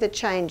see the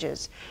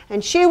changes.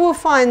 And she will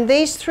find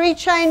these 3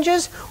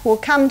 changes will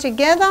come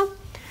together,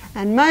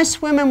 and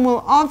most women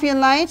will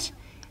ovulate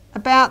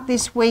about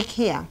this week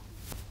here.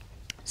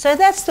 So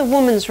that's the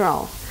woman's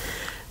role.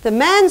 The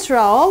man's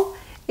role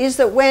is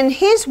that when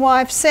his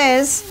wife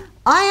says,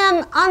 I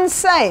am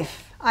unsafe,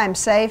 I am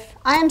safe,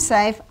 I am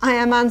safe, I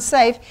am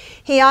unsafe,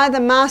 he either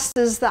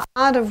masters the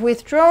art of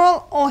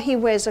withdrawal or he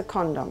wears a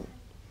condom.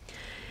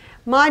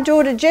 My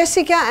daughter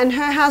Jessica and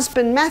her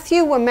husband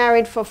Matthew were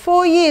married for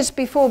 4 years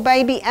before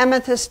baby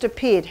Amethyst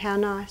appeared. How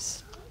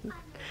nice.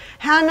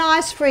 How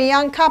nice for a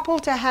young couple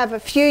to have a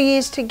few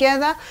years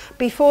together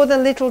before the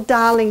little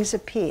darlings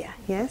appear,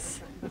 yes?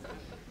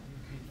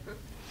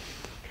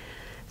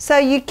 So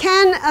you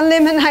can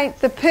eliminate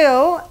the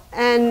pill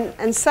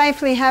and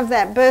safely have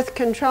that birth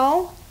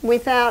control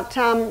without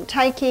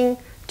taking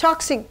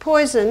toxic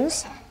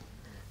poisons.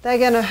 They're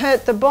going to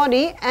hurt the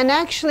body and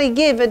actually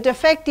give a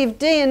defective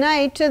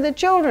DNA to the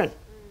children.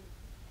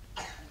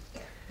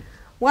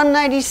 One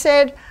lady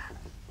said,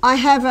 I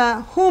have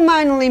a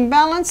hormonal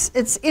imbalance,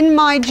 it's in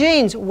my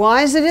genes.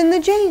 Why is it in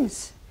the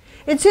genes?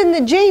 It's in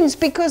the genes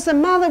because the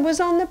mother was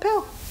on the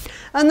pill.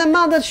 And the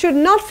mother should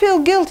not feel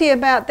guilty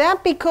about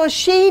that because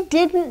she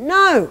didn't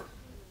know.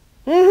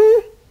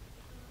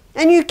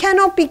 And you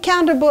cannot be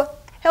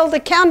held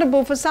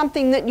accountable for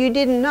something that you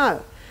didn't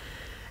know.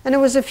 And it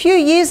was a few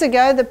years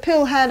ago, the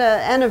pill had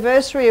an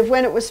anniversary of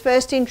when it was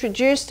first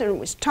introduced, and it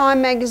was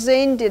Time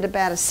magazine did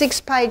about a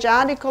 6-page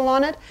article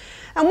on it.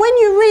 And when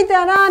you read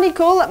that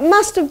article, it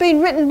must have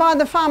been written by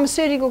the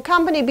pharmaceutical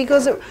company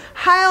because it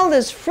hailed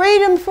as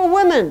freedom for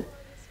women.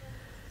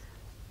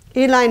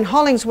 Elaine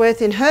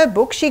Hollingsworth, in her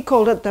book, she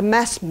called it the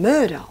mass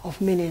murder of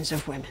millions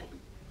of women.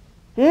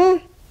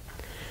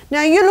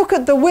 Now you look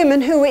at the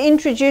women who were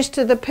introduced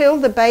to the pill,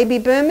 the baby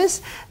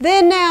boomers,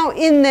 they're now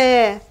in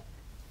their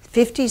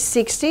 50s,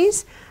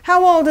 60s.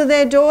 How old are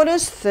their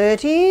daughters?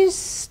 30s,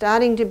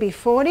 starting to be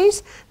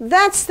 40s.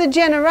 That's the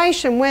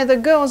generation where the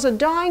girls are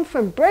dying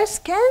from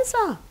breast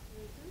cancer.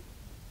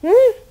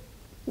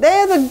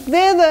 They're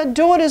the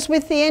daughters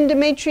with the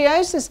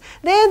endometriosis.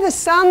 They're the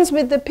sons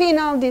with the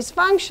penile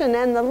dysfunction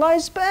and the low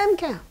sperm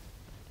count.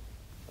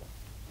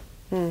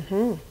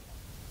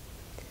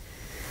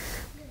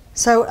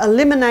 So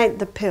eliminate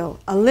the pill,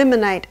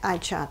 eliminate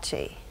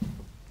HRT.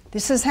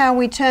 This is how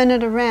we turn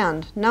it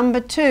around. Number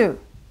 2.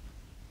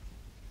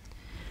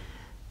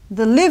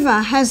 The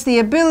liver has the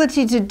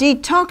ability to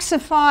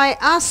detoxify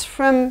us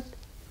from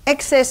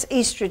excess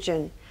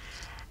estrogen.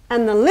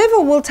 And the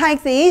liver will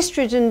take the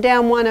estrogen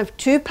down one of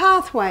 2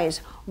 pathways.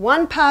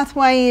 One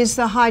pathway is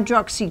the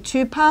hydroxy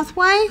 2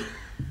 pathway.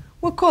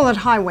 We'll call it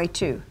highway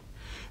 2.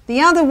 The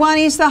other one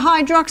is the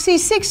hydroxy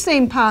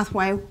 16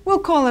 pathway. We'll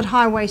call it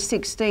highway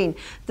 16.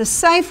 The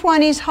safe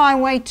one is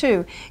highway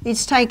 2.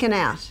 It's taken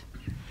out.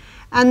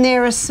 And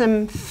there are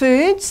some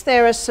foods,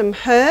 there are some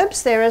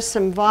herbs, there are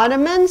some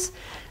vitamins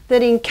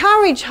that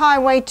encourage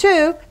highway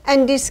 2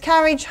 and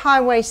discourage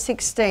highway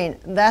 16.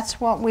 That's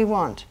what we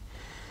want.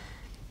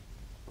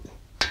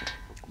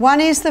 One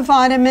is the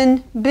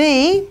vitamin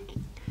B,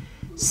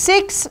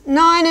 6,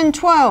 9 and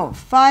 12.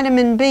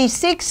 Vitamin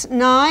B6,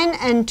 9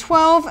 and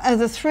 12 are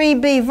the 3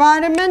 B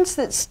vitamins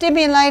that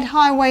stimulate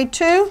highway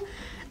 2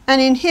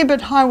 and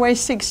inhibit highway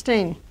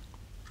 16.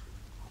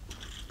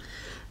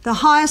 The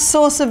highest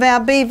source of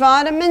our B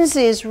vitamins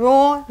is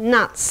raw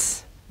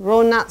nuts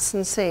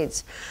and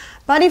seeds.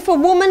 But if a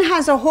woman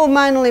has a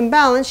hormonal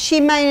imbalance, she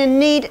may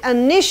need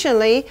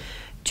initially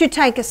to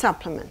take a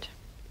supplement.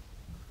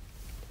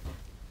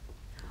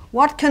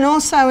 What can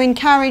also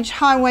encourage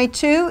highway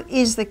 2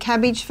 is the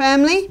cabbage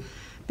family,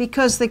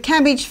 because the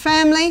cabbage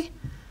family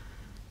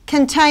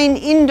contain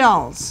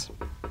indoles.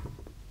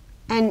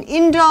 And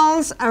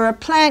indoles are a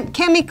plant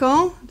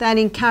chemical that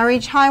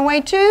encourage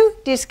highway 2,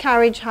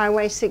 discourage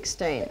highway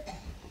 16.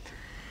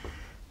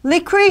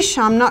 Licorice,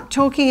 I'm not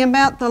talking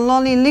about the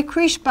lolly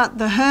licorice, but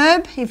the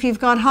herb. If you've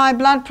got high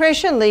blood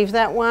pressure, leave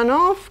that one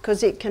off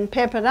because it can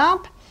pep it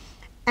up.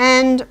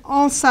 And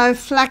also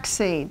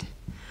flaxseed.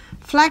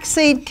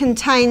 Flaxseed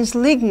contains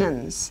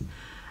lignans,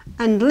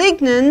 and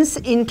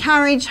lignans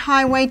encourage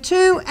highway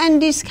 2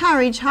 and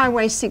discourage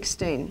highway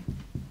 16.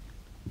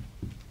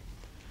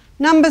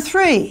 Number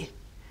 3,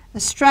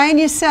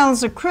 Australia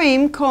sells a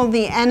cream called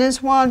the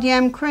Anna's Wild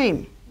Yam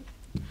Cream.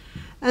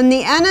 And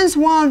the Anna's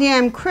Wild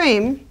Yam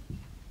Cream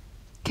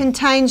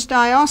contains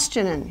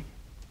diosgenin.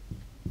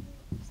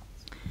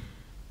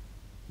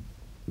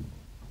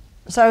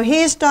 So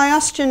here's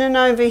diosgenin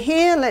over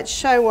here. Let's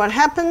show what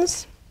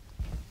happens.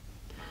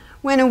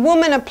 When a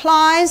woman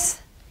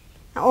applies,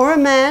 or a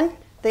man,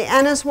 the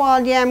Anna's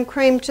Wild Yam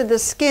Cream to the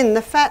skin,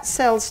 the fat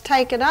cells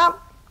take it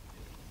up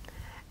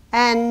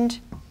and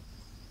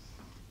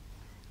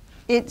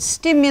it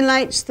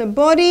stimulates the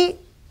body,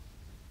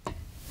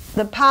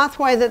 the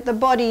pathway that the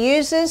body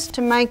uses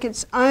to make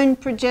its own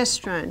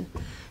progesterone.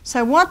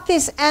 So what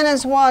this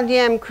Anna's Wild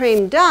Yam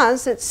Cream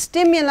does, it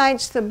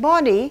stimulates the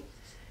body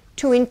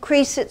to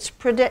increase its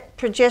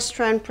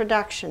progesterone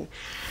production.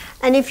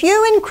 And if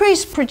you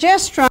increase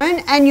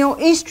progesterone and your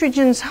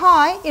estrogen's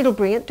high, it'll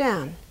bring it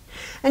down.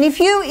 And if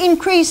you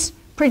increase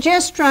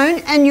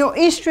progesterone and your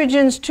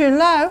estrogen's too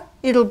low,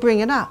 it'll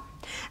bring it up.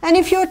 And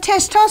if your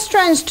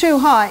testosterone's too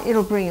high,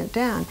 it'll bring it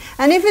down.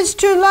 And if it's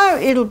too low,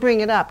 it'll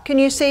bring it up. Can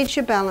you see it's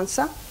your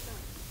balancer?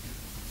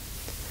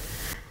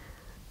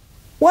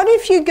 What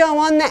if you go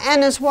on the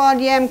Anna's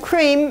Wild Yam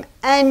cream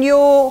and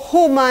your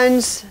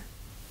hormones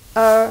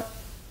are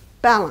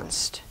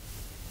balanced?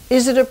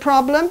 Is it a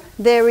problem?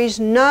 There is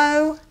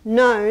no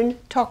known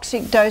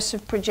toxic dose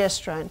of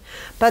progesterone,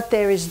 but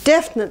there is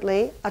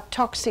definitely a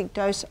toxic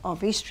dose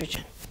of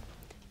estrogen.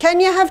 Can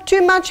you have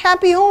too much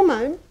happy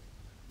hormone?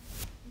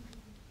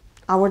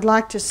 I would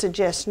like to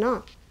suggest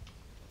not.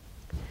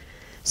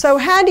 So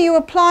how do you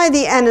apply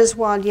the Anna's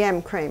Wild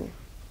Yam cream?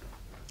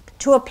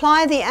 To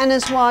apply the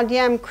Anna's Wild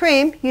Yam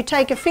cream, you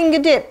take a finger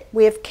dip.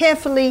 We have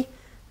carefully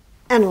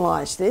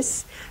analysed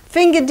this.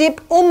 Finger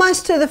dip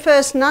almost to the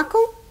first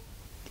knuckle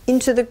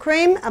into the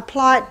cream.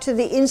 Apply it to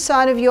the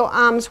inside of your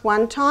arms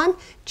one time,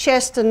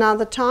 chest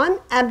another time,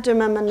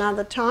 abdomen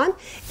another time,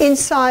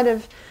 inside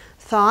of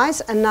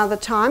thighs another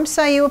time.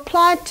 So you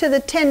apply it to the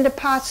tender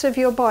parts of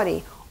your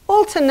body.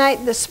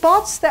 Alternate the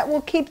spots, that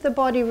will keep the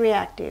body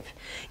reactive.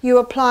 You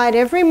apply it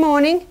every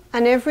morning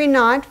and every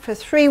night for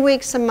 3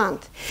 weeks a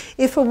month.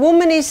 If a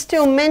woman is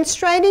still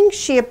menstruating,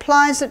 she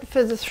applies it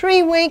for the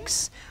 3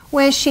 weeks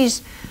where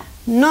she's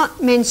not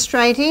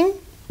menstruating.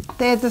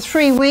 They're the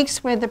 3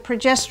 weeks where the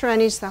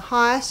progesterone is the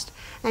highest,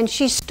 and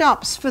she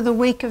stops for the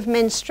week of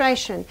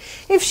menstruation.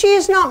 If she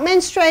is not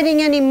menstruating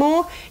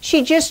anymore,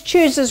 she just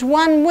chooses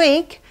 1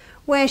 week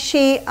where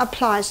she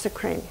applies the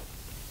cream.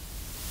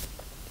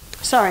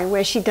 Sorry,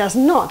 where she does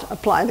not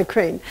apply the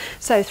cream.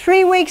 So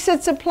 3 weeks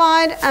it's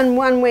applied and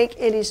 1 week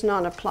it is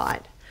not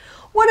applied.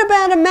 What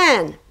about a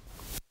man?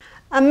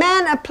 A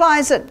man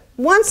applies it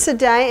once a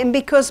day, and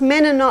because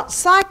men are not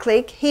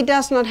cyclic, he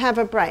does not have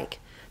a break.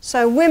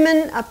 So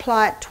women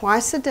apply it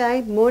twice a day,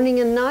 morning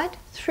and night,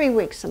 3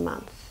 weeks a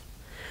month.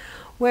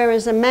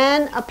 Whereas a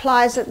man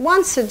applies it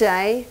once a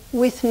day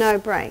with no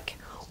break.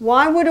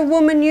 Why would a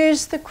woman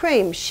use the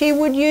cream? She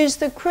would use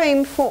the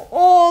cream for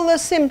all the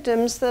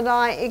symptoms that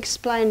I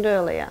explained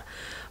earlier.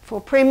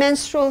 For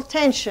premenstrual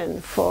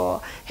tension,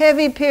 for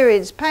heavy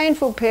periods,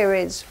 painful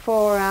periods,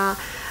 for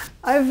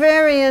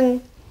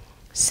ovarian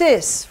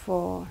cysts,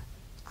 for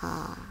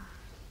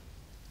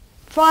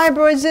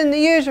fibroids in the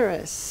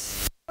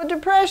uterus, for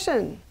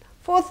depression,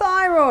 for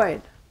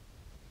thyroid.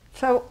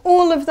 So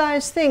all of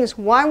those things,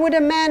 why would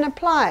a man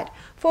apply it?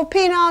 For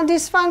penile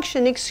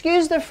dysfunction,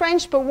 excuse the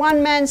French, but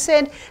one man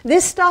said,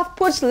 this stuff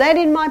puts lead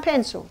in my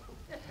pencil.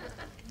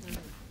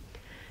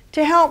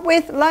 To help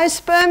with low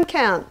sperm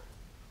count,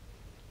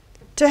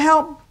 to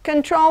help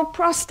control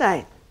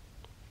prostate.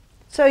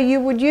 So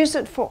you would use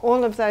it for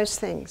all of those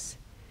things.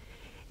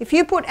 If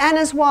you put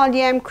Anna's Wild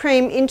Yam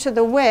cream into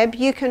the web,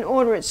 you can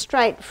order it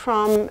straight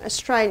from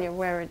Australia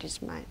where it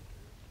is made.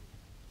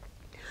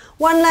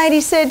 One lady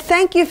said,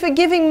 thank you for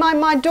giving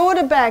my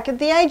daughter back. At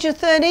the age of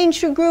 13,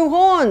 she grew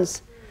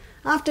horns.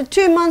 After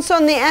 2 months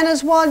on the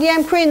Anna's Wild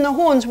Yam cream, the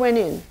horns went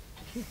in.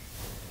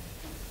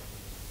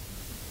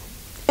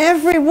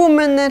 Every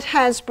woman that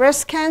has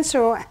breast cancer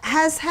or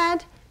has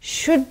had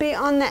should be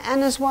on the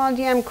Anna's Wild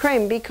Yam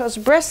cream, because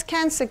breast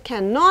cancer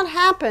cannot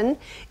happen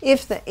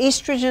if the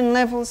estrogen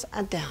levels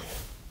are down.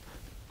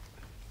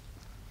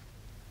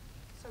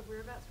 So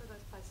whereabouts were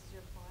those places you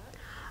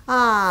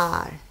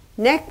apply it?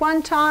 Neck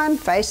one time,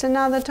 face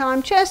another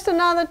time, chest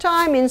another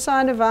time,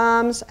 inside of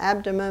arms,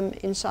 abdomen,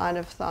 inside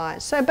of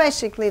thighs. So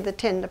basically the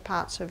tender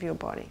parts of your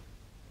body.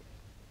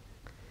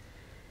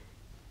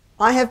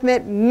 I have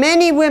met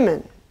many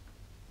women,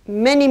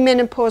 many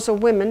menopausal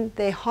women,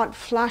 their hot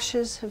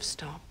flushes have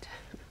stopped.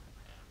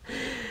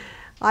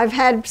 I've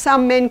had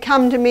some men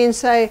come to me and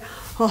say,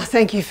 oh,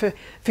 thank you for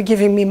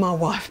giving me my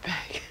wife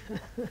back.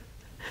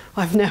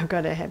 I've now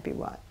got a happy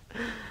wife.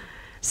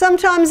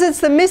 Sometimes it's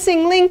the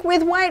missing link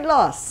with weight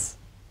loss.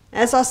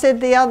 As I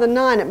said the other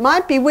night, it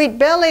might be wheat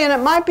belly and it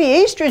might be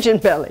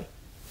estrogen belly.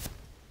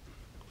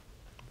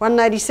 One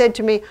lady said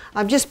to me,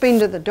 I've just been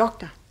to the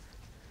doctor.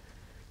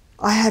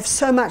 I have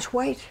so much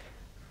weight.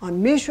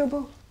 I'm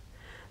miserable.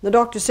 The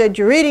doctor said,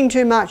 you're eating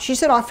too much. She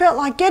said, I felt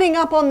like getting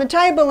up on the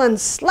table and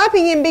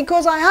slapping him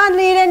because I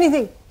hardly eat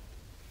anything.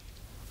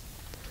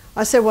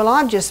 I said, well,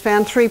 I've just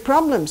found 3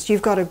 problems.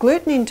 You've got a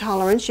gluten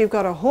intolerance, you've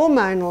got a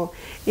hormonal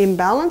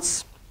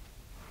imbalance.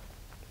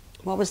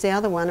 What was the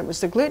other one? It was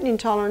the gluten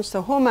intolerance,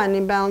 the hormone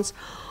imbalance.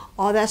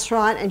 Oh, that's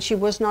right, and she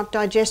was not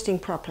digesting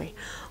properly.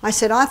 I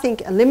said, I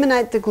think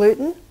eliminate the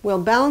gluten,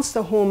 we'll balance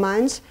the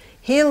hormones,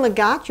 heal the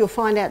gut, you'll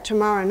find out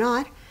tomorrow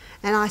night.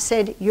 And I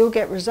said, you'll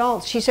get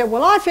results. She said,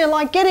 well, I feel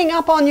like getting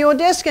up on your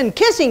desk and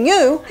kissing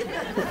you.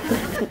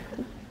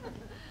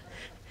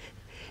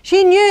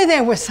 She knew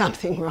there was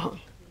something wrong.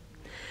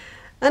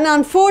 And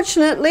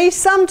unfortunately,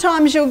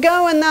 sometimes you'll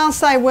go and they'll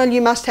say, well,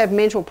 you must have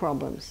mental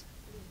problems.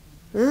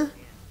 Huh?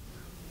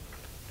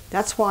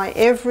 That's why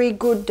every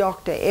good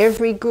doctor,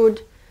 every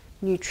good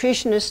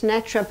nutritionist,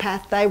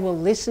 naturopath, they will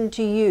listen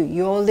to you.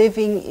 You're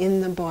living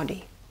in the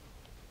body.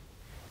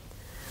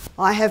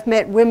 I have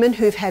met women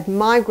who've had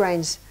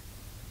migraines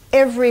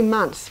every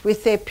month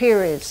with their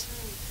periods,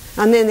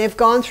 and then they've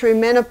gone through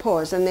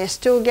menopause and they're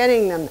still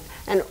getting them,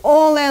 and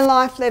all their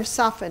life they've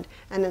suffered,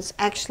 and it's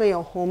actually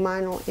a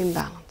hormonal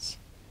imbalance.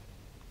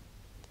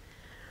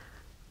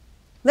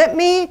 Let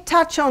me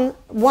touch on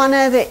one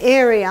other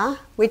area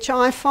which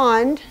I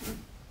find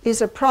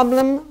is a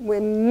problem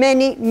with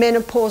many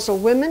menopausal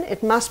women.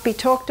 It must be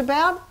talked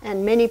about,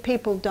 and many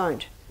people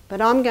don't.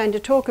 But I'm going to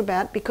talk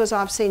about it because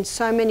I've seen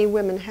so many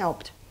women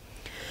helped.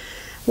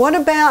 What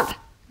about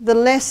the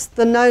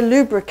no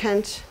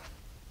lubricant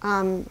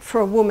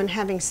for a woman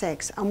having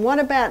sex? And what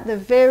about the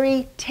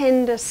very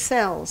tender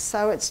cells,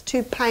 so it's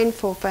too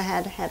painful for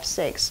her to have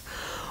sex?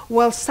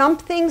 Well,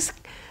 something's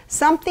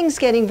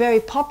getting very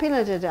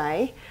popular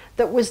today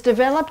that was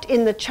developed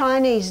in the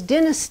Chinese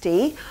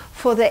dynasty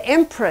for the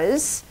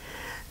emperor's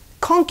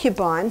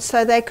concubines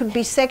so they could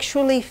be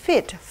sexually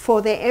fit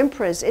for their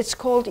emperors. It's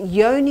called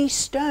yoni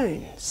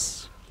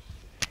stones.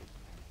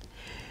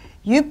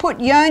 You put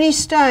yoni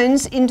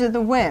stones into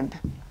the web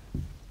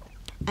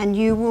and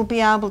you will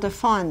be able to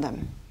find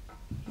them.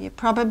 You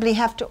probably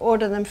have to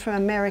order them from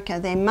America.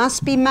 They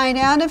must be made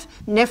out of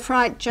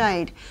nephrite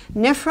jade.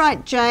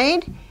 Nephrite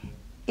jade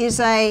is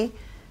a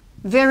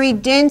very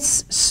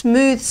dense,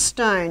 smooth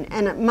stone,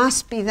 and it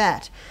must be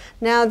that.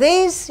 Now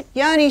these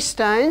yoni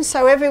stones,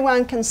 so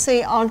everyone can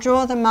see, I'll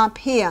draw them up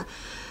here.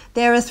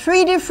 There are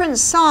 3 different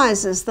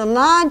sizes. The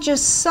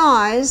largest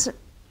size,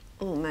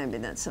 oh maybe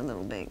that's a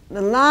little big. The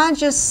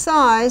largest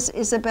size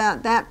is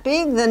about that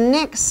big. The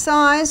next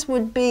size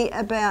would be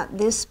about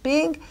this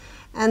big,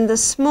 and the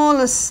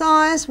smallest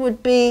size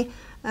would be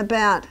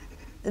about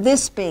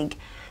this big.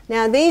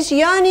 Now these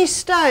yoni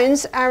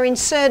stones are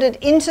inserted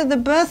into the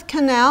birth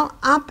canal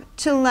up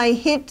till they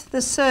hit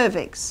the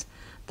cervix.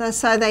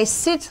 So they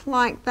sit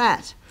like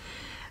that.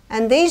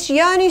 And these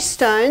yoni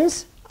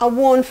stones are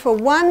worn for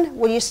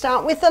you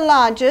start with the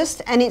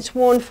largest, and it's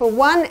worn for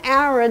 1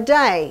 hour a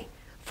day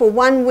for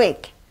 1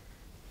 week.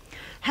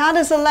 How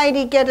does a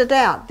lady get it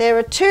out? There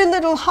are 2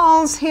 little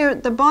holes here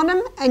at the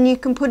bottom, and you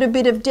can put a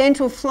bit of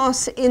dental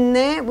floss in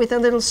there with a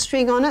little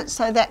string on it,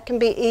 so that can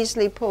be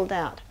easily pulled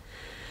out.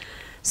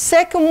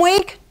 2nd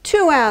week,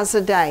 2 hours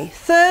a day.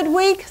 3rd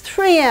week,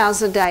 3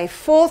 hours a day.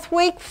 4th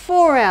week,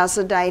 4 hours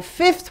a day.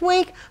 5th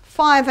week,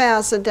 5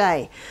 hours a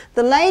day.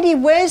 The lady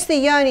wears the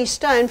yoni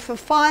stone for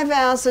 5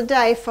 hours a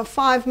day for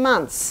 5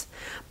 months.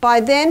 By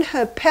then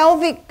her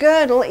pelvic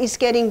girdle is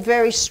getting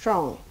very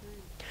strong.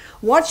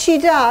 What she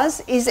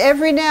does is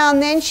every now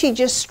and then she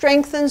just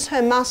strengthens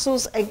her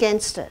muscles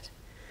against it.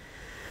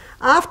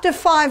 After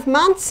 5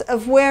 months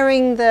of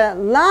wearing the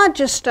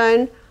larger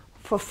stone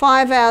for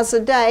 5 hours a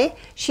day,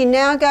 she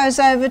now goes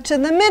over to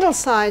the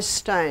middle-sized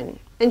stone,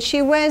 and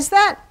she wears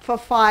that for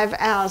 5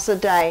 hours a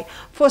day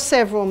for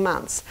several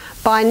months.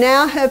 By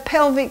now her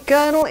pelvic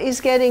girdle is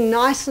getting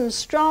nice and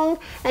strong,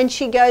 and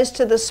she goes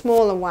to the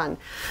smaller one.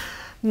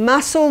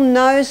 Muscle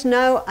knows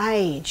no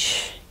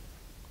age.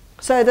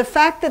 So the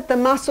fact that the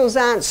muscles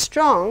aren't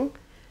strong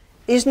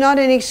is not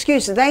an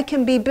excuse. They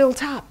can be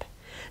built up.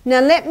 Now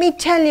let me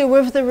tell you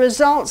of the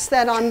results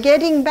that I'm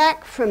getting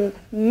back from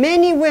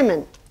many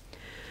women.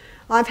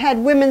 I've had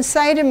women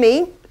say to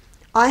me,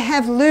 I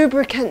have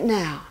lubricant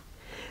now.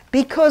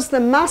 Because the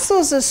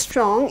muscles are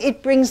strong,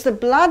 it brings the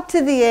blood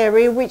to the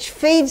area which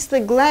feeds the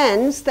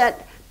glands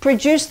that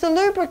produce the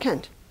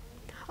lubricant.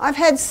 I've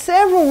had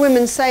several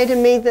women say to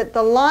me that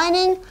the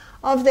lining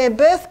of their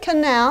birth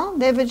canal,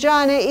 their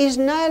vagina, is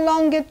no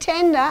longer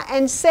tender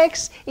and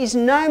sex is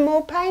no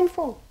more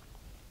painful.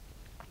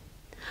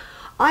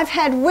 I've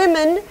had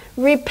women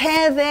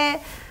repair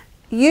their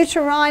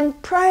uterine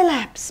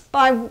prolapse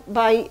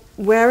by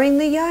wearing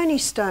the yoni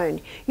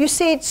stone. You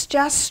see, it's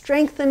just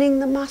strengthening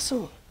the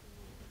muscle.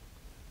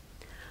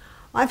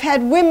 I've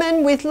had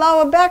women with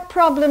lower back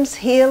problems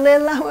heal their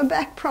lower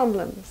back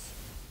problems.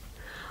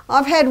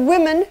 I've had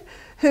women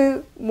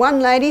who, one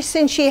lady,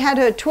 since she had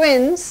her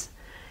twins,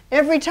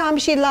 every time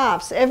she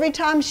laughs, every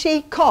time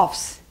she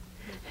coughs,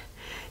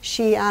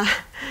 she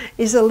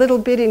is a little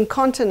bit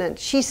incontinent.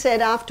 She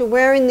said after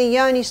wearing the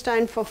yoni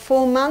stone for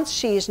 4 months,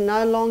 she is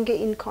no longer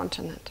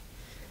incontinent.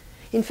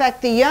 In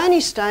fact, the yoni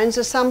stones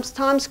are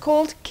sometimes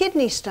called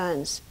kidney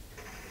stones.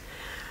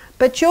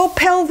 But your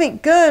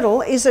pelvic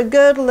girdle is a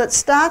girdle that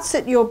starts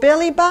at your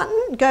belly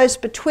button, goes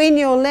between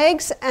your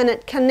legs, and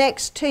it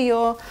connects to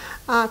your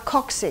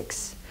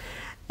coccyx.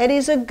 It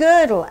is a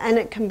girdle, and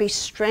it can be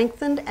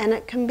strengthened and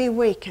it can be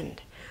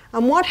weakened.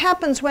 And what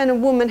happens when a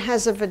woman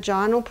has a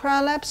vaginal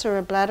prolapse or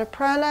a bladder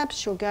prolapse?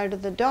 She'll go to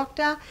the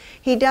doctor.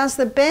 He does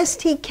the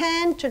best he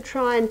can to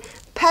try and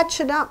patch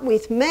it up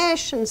with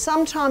mesh, and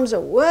sometimes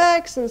it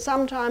works and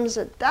sometimes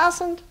it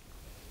doesn't.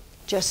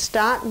 Just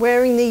start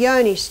wearing the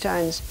yoni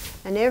stones,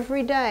 and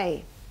every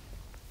day.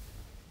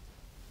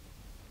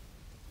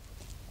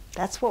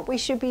 That's what we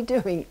should be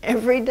doing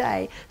every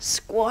day,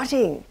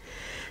 squatting.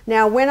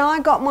 Now, when I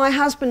got my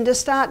husband to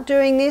start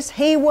doing this,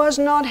 he was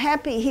not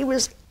happy. He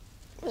was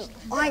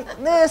like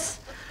this.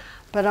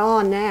 But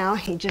oh, now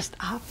he just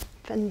up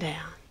and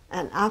down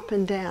and up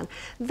and down.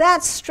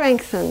 That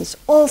strengthens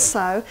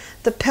also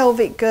the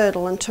pelvic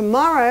girdle. And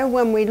tomorrow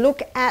when we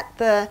look at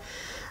the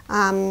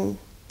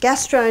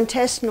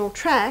gastrointestinal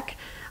tract,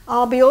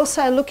 I'll be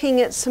also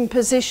looking at some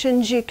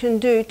positions you can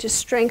do to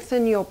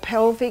strengthen your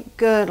pelvic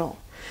girdle.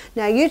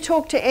 Now you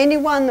talk to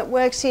anyone that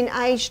works in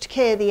aged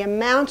care, the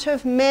amount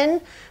of men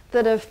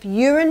that have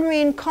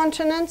urinary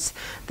incontinence,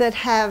 that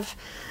have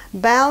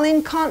bowel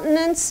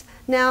incontinence.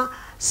 Now,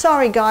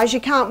 sorry guys,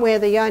 you can't wear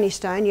the yoni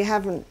stone, you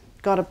haven't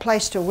got a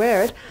place to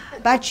wear it,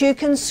 but you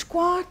can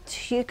squat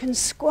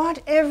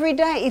every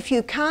day. If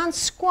you can't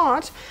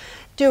squat,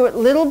 do it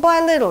little by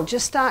little.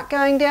 Just start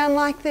going down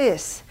like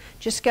this.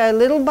 Just go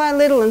little by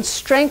little and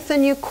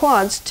strengthen your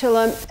quads till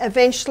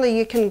eventually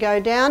you can go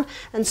down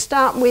and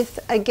start with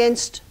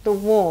against the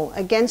wall.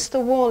 Against the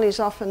wall is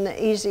often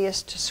the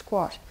easiest to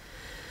squat.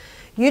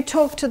 You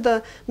talk to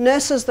the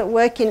nurses that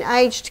work in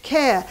aged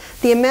care,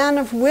 the amount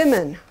of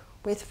women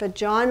with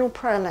vaginal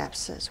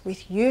prolapses,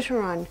 with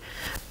uterine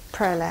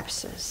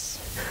prolapses,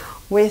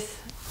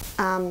 with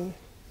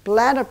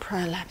bladder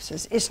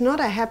prolapses. It's not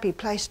a happy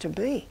place to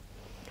be.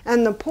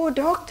 And the poor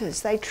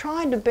doctors, they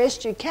try the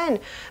best you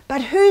can,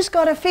 but who's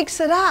got to fix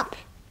it up?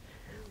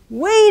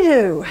 We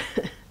do.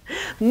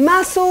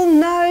 Muscle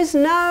knows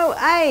no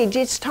age.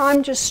 It's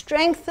time to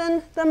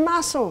strengthen the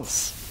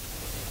muscles.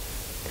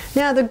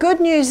 Now the good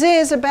news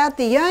is about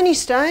the yoni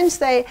stones,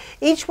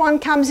 each one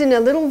comes in a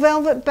little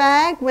velvet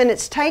bag. When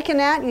it's taken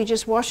out, you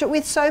just wash it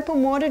with soap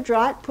and water,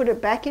 dry it, put it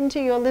back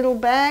into your little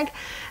bag.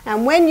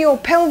 And when your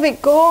pelvic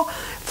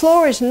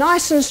floor is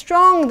nice and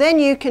strong, then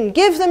you can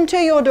give them to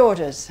your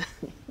daughters.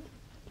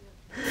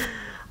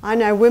 I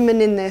know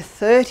women in their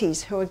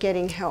 30s who are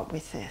getting help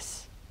with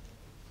this.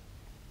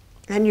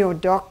 And your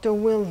doctor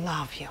will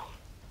love you,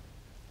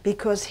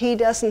 because he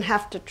doesn't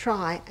have to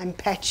try and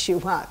patch you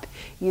up.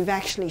 You've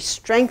actually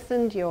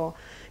strengthened your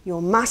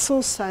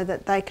muscles so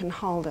that they can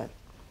hold it.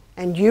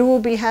 And you will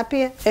be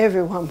happier,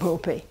 everyone will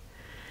be.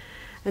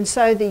 And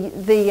so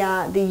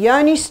the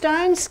yoni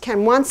stones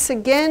can once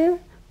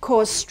again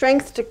cause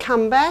strength to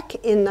come back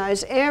in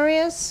those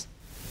areas.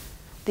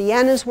 The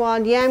Anna's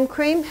Wild Yam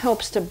Cream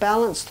helps to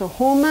balance the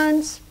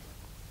hormones.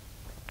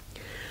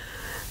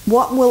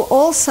 What will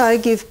also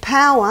give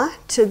power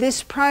to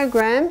this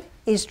program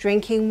is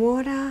drinking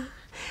water,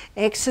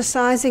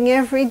 exercising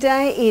every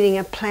day, eating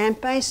a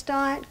plant-based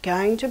diet,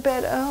 going to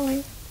bed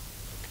early.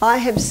 I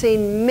have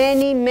seen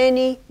many,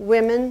 many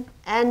women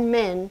and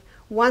men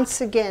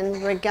once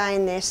again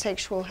regain their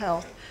sexual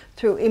health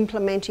through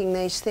implementing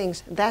these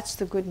things. That's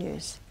the good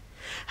news.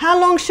 How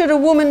long should a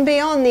woman be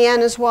on the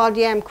Anna's Wild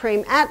Yam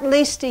Cream? At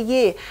least a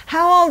year.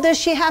 How old does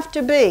she have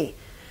to be?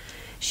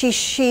 She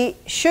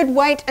should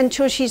wait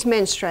until she's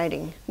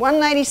menstruating. One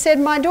lady said,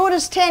 my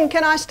daughter's 10,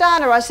 can I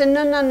start her? I said,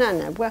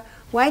 no. Well,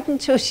 wait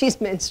until she's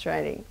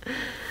menstruating.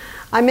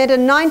 I met a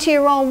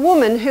 90-year-old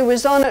woman who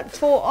was on it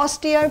for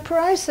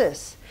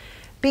osteoporosis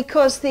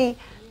because the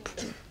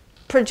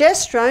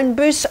progesterone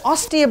boosts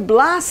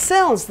osteoblast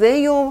cells. They're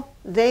your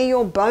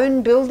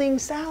bone-building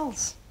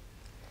cells.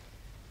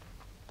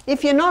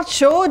 If you're not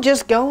sure,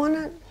 just go on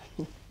it.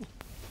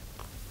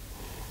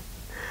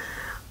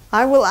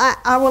 I will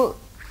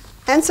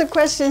answer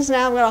questions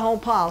now. I've got a whole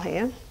pile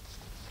here.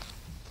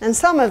 And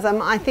some of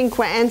them I think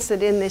were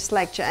answered in this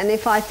lecture. And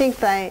if I think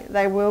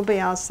they will be,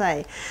 I'll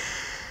say.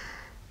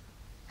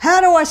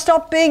 How do I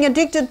stop being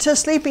addicted to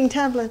sleeping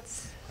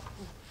tablets?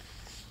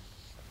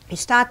 You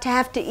start to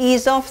have to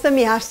ease off them.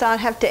 You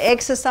have to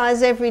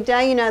exercise every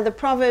day. You know, the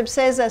proverb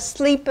says, a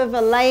sleep of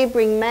a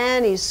labouring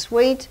man is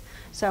sweet.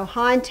 So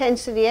high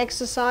intensity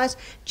exercise.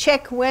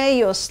 Check where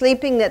you're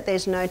sleeping, that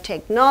there's no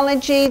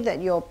technology,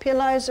 that your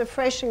pillows are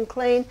fresh and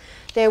clean.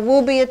 There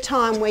will be a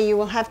time where you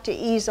will have to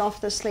ease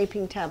off the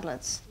sleeping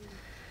tablets.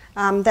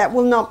 That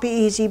will not be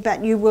easy,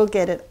 but you will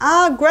get it.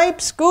 Are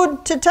grapes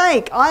good to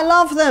take? I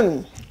love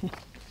them.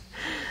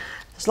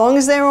 As long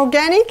as they're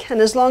organic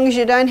and as long as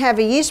you don't have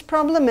a yeast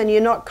problem and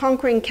you're not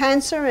conquering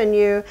cancer and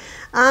you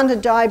aren't a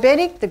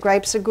diabetic, the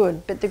grapes are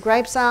good. But the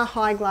grapes are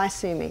high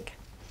glycemic.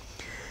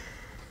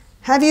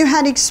 Have you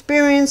had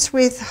experience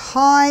with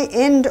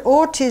high-end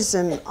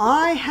autism?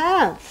 I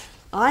have.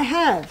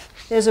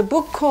 There's a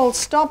book called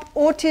Stop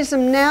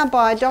Autism Now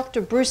by Dr.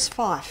 Bruce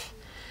Fife.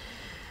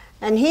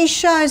 And he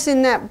shows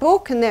in that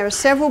book, and there are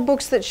several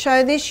books that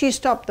show this, you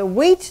stop the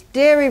wheat,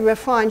 dairy,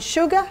 refined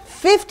sugar,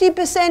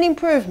 50%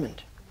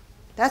 improvement.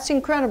 That's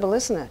incredible,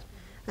 isn't it?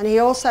 And he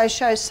also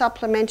shows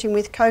supplementing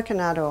with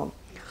coconut oil.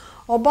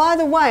 Oh, by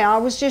the way, I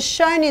was just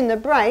shown in the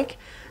break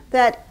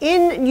that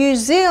in New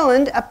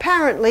Zealand,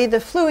 apparently the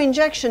flu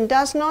injection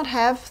does not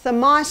have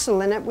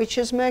thimerosal in it, which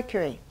is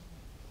mercury.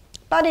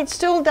 But it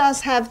still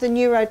does have the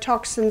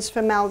neurotoxins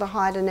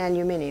formaldehyde and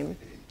aluminium.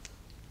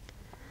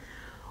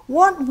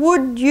 What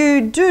would you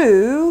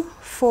do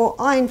for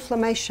eye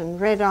inflammation,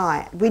 red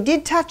eye? We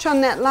did touch on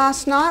that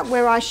last night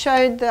where I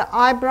showed the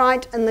Eye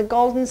Bright and the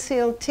Golden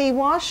Seal tea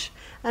wash,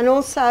 and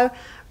also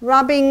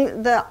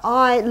rubbing the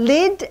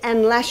eyelid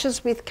and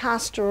lashes with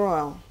castor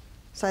oil.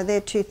 So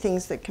they're two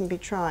things that can be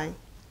tried.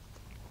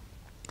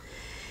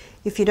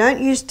 If you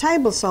don't use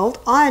table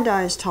salt,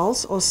 iodized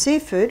salts or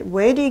seafood,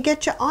 where do you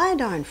get your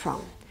iodine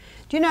from?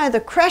 Do you know the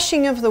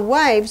crashing of the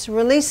waves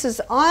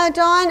releases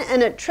iodine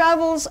and it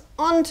travels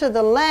onto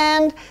the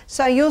land,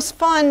 so you'll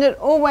find it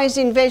always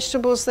in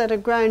vegetables that are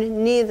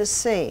grown near the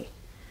sea.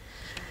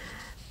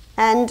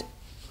 And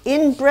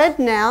in bread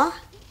now,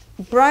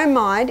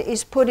 bromide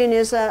is put in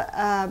as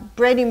a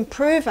bread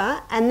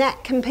improver, and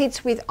that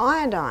competes with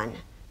iodine.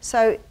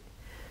 So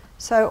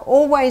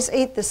always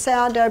eat the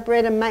sourdough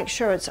bread and make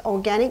sure it's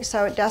organic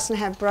so it doesn't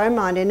have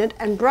bromide in it.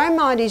 And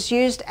bromide is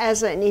used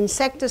as an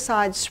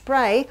insecticide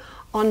spray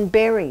on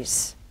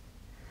berries.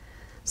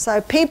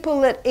 So people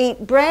that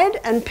eat bread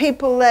and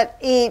people that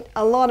eat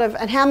a lot of,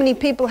 and how many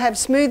people have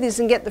smoothies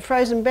and get the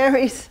frozen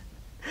berries,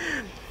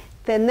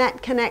 then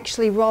that can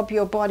actually rob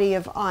your body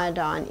of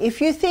iodine. If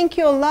you think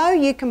you're low,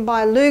 you can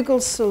buy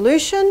Lugal's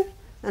solution,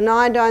 an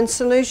iodine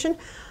solution.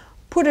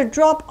 Put a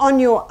drop on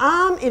your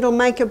arm, it'll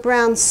make a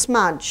brown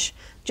smudge.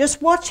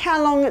 Just watch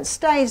how long it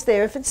stays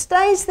there. If it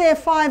stays there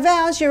 5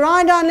 hours, your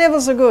iodine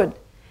levels are good.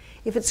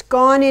 If it's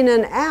gone in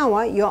an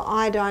hour, your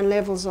iodine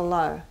levels are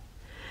low.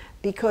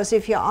 Because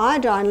if your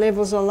iodine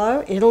levels are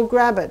low, it'll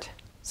grab it.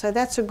 So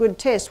that's a good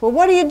test. Well,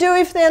 what do you do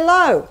if they're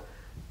low?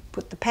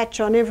 Put the patch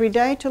on every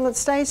day till it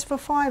stays for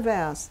 5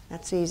 hours.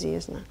 That's easy,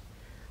 isn't it?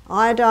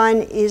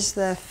 Iodine is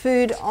the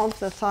food of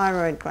the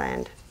thyroid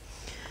gland.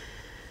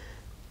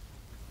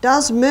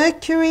 Does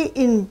mercury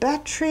in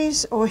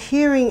batteries or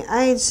hearing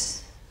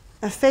aids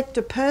affect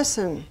a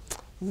person?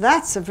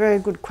 That's a very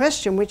good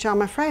question, which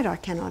I'm afraid I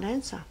cannot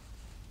answer.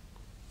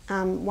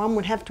 One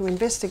would have to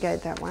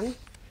investigate that one.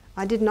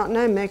 I did not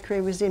know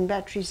mercury was in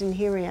batteries and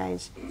hearing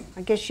aids.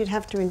 I guess you'd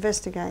have to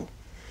investigate.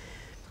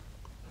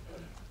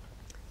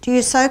 Do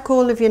you soak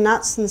all of your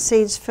nuts and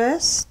seeds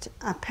first?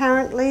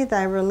 Apparently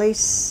they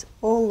release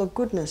all the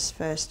goodness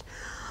first.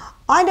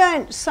 I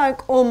don't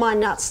soak all my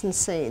nuts and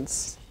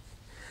seeds.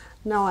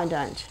 No, I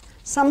don't.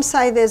 Some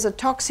say there's a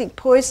toxic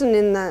poison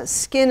in the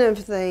skin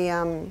of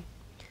the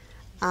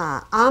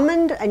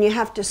almond and you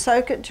have to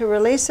soak it to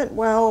release it.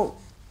 Well,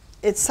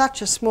 it's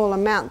such a small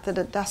amount that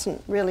it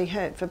doesn't really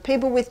hurt. For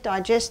people with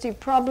digestive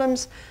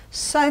problems,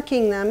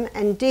 soaking them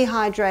and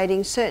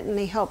dehydrating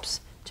certainly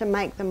helps to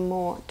make them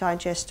more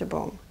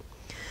digestible.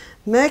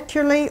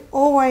 Mercury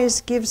always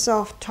gives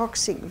off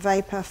toxic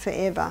vapor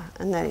forever,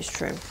 and that is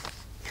true.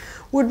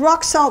 Would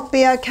rock salt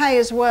be okay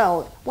as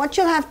well? What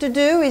you'll have to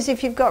do is,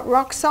 if you've got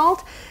rock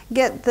salt,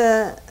 get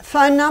the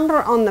phone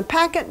number on the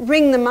packet,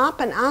 ring them up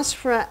and ask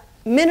for a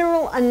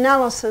mineral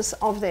analysis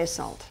of their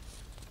salt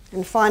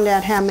and find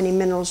out how many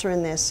minerals are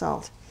in their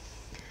salt.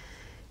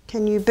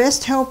 Can you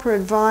best help or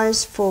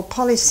advise for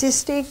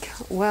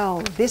polycystic?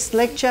 Well, this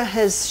lecture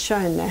has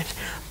shown that.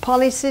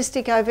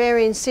 Polycystic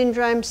ovarian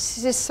syndrome,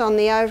 cysts on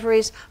the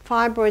ovaries,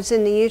 fibroids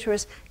in the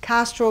uterus,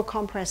 castrol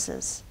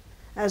compresses,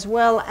 as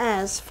well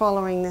as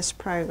following this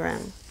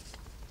program.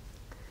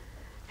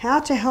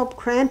 How to help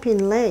cramp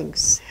in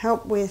legs,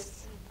 help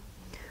with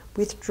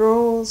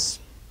withdrawals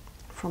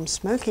from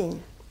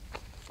smoking.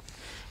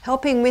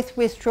 Helping with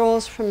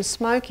withdrawals from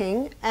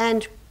smoking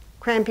and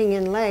cramping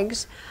in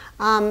legs,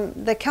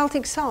 the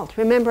Celtic salt.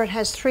 Remember, it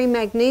has 3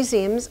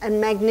 magnesiums, and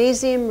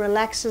magnesium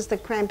relaxes the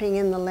cramping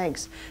in the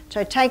legs.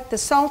 So take the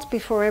salt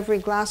before every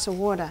glass of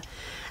water.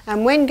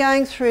 And when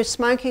going through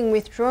smoking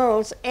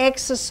withdrawals,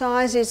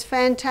 exercise is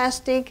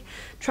fantastic.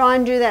 Try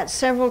and do that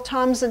several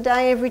times a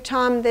day. Every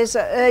time there's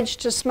an urge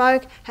to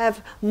smoke,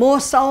 have more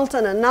salt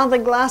and another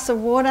glass of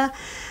water,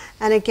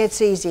 and it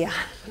gets easier.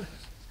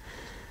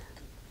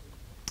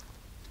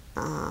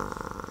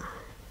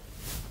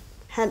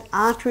 Had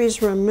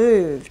arteries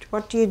removed.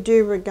 What do you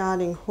do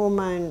regarding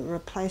hormone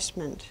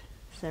replacement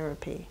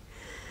therapy?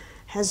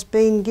 Has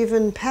been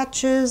given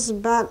patches,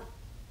 but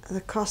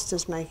the cost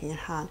is making it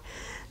hard.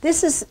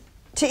 This is,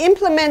 to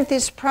implement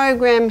this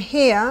program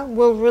here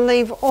will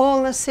relieve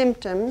all the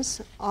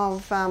symptoms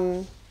of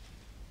an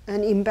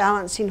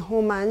imbalance in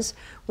hormones,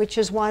 which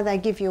is why they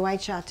give you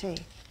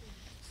HRT.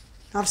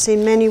 I've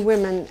seen many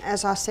women,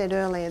 as I said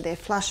earlier, their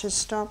flushes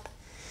stop.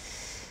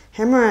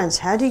 Hemorrhoids,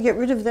 how do you get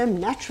rid of them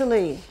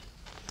naturally?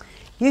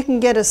 You can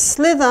get a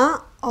slither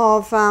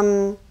of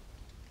aloe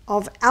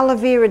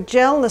vera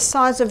gel the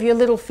size of your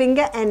little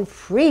finger and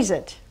freeze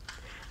it.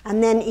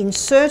 And then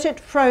insert it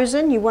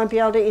frozen, you won't be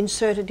able to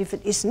insert it if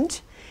it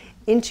isn't,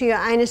 into your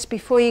anus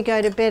before you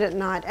go to bed at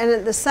night. And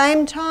at the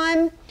same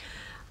time,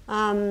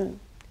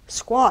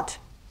 squat.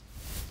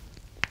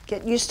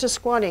 Get used to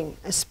squatting,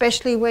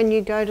 especially when you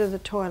go to the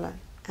toilet.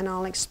 And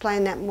I'll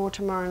explain that more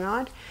tomorrow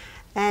night.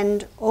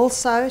 And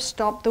also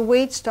stop the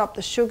wheat, stop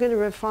the sugar, the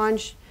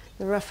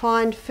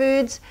refined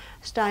foods,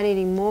 start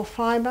eating more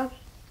fibre.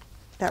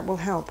 That will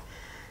help.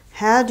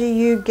 How do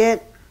you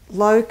get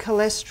low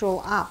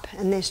cholesterol up?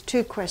 And there's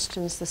 2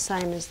 questions the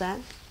same as that.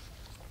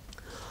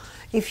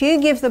 If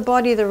you give the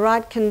body the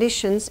right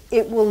conditions,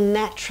 it will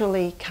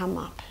naturally come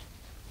up.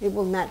 It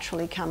will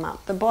naturally come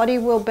up. The body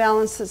will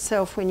balance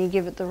itself when you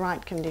give it the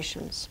right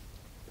conditions.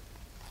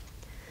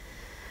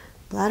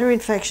 Bladder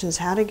infections,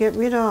 how to get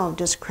rid of.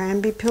 Does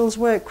cranberry pills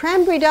work?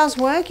 Cranberry does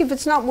work. If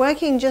it's not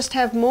working, just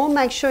have more.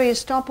 Make sure you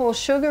stop all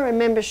sugar.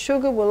 Remember,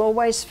 sugar will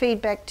always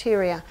feed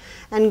bacteria.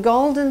 And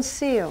golden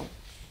seal.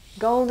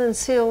 Golden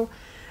seal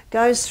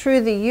goes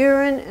through the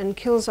urine and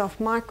kills off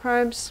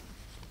microbes.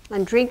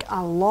 And drink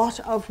a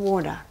lot of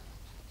water.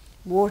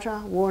 Water,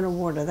 water,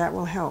 water. That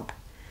will help.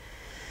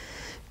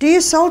 Do you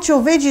salt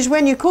your veggies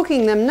when you're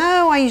cooking them?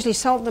 No, I usually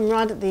salt them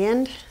right at the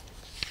end.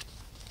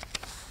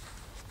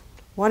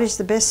 What is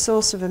the best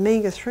source of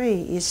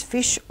omega-3? Is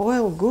fish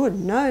oil good?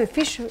 No,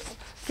 fish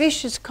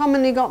has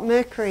commonly got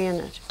mercury in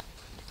it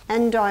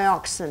and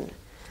dioxin.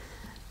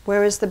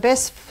 Whereas the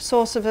best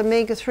source of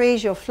omega-3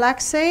 is your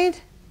flaxseed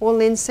or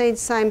linseed,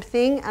 same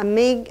thing,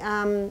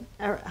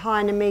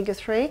 high in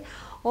omega-3.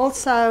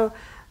 Also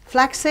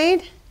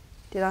flaxseed,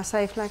 did I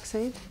say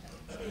flaxseed?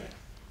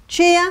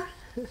 Chia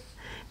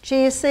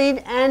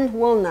seed and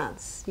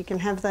walnuts. You can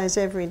have those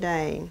every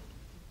day.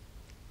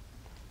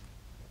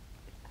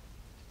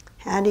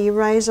 How do you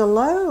raise a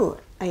low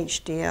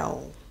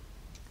HDL?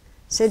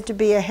 Said to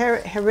be a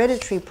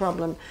hereditary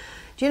problem.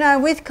 Do you know,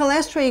 with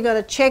cholesterol, you've got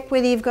to check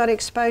whether you've got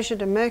exposure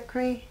to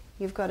mercury.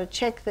 You've got to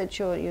check that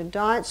your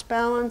diet's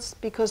balanced,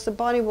 because the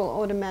body will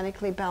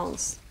automatically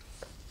balance.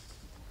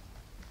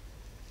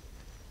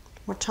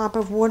 What type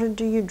of water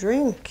do you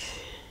drink?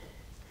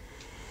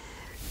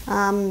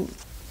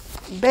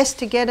 Best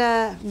to get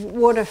a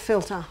water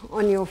filter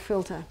on your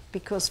filter,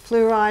 because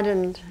fluoride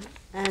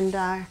and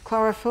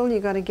chlorophyll,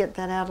 you've got to get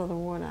that out of the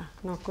water.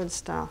 Not good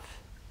stuff.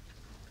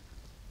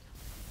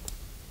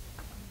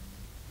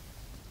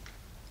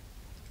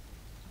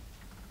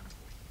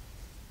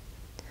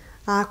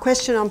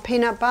 Question on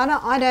peanut butter.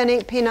 I don't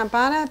eat peanut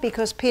butter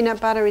because peanut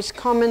butter is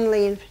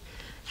commonly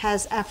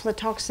has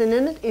aflatoxin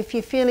in it. If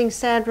you're feeling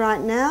sad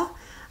right now,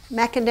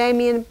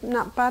 macadamia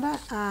nut butter,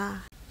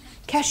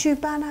 cashew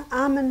butter,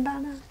 almond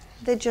butter,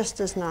 they're just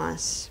as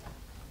nice.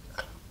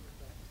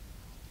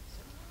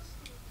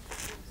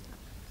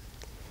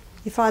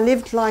 If I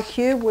lived like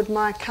you, would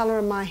my colour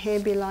of my hair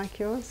be like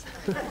yours?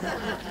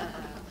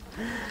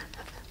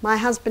 My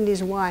husband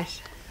is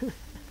white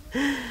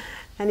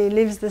and he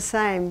lives the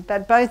same,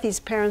 but both his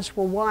parents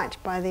were white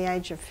by the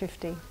age of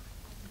 50.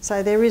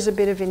 So there is a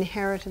bit of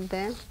inherited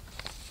there.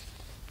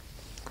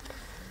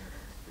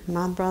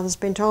 My brother's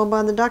been told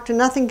by the doctor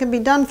nothing can be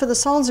done for the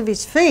soles of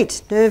his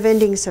feet. Nerve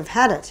endings have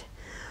had it.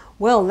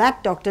 Well,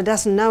 that doctor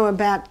doesn't know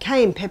about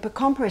cayenne pepper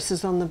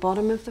compresses on the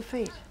bottom of the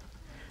feet.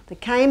 The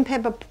cayenne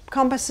pepper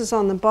compresses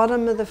on the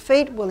bottom of the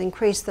feet will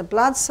increase the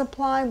blood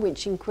supply,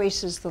 which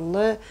increases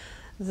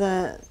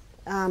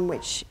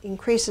which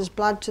increases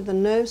blood to the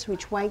nerves,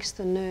 which wakes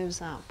the nerves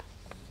up.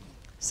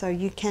 So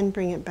you can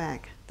bring it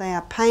back. They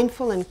are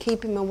painful and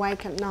keep him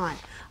awake at night.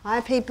 I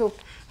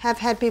have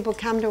had people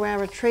come to our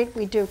retreat.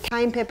 We do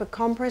cayenne pepper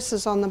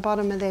compresses on the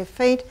bottom of their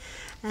feet,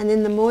 and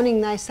in the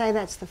morning they say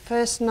that's the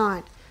first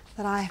night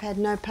that I have had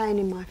no pain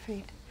in my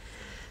feet.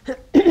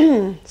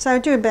 So I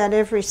do about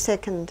every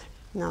second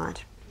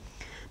night.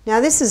 Now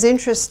this is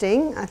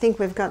interesting. I think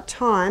we've got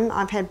time.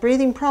 I've had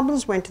breathing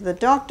problems, went to the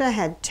doctor,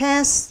 had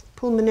tests,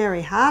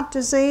 pulmonary heart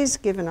disease,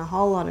 given a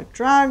whole lot of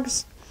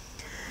drugs,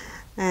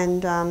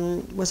 and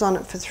was on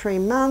it for 3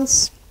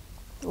 months.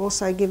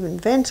 Also given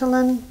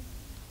Ventolin.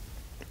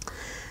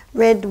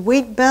 Red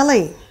wheat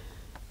belly.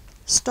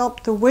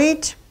 Stopped the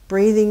wheat,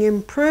 breathing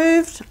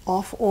improved,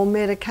 off all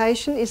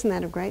medication. Isn't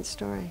that a great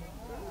story?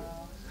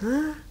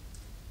 Huh?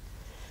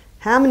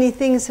 How many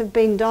things have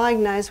been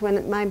diagnosed when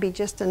it may be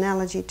just an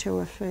allergy to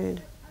a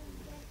food?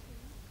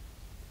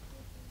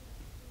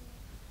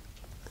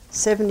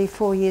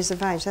 74 years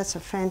of age, that's a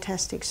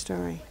fantastic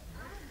story.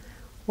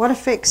 What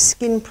affects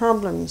skin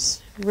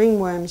problems?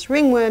 Ringworms.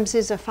 Ringworms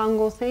is a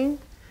fungal thing,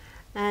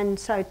 and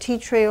so tea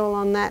tree oil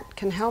on that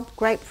can help.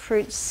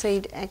 Grapefruit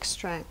seed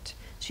extract.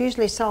 It's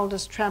usually sold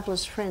as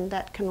Traveller's Friend,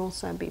 that can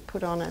also be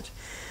put on it.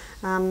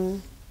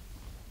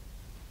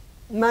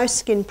 Most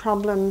skin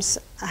problems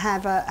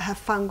have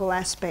fungal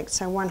aspects,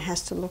 so one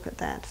has to look at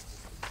that.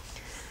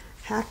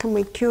 How can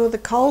we cure the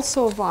cold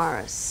sore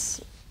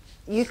virus?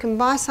 You can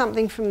buy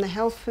something from the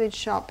health food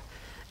shop,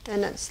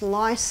 and it's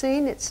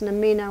lysine, it's an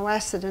amino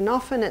acid, and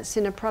often it's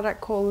in a product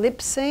called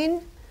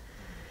lipsine.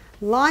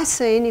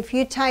 Lysine, if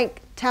you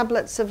take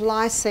tablets of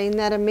lysine,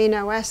 that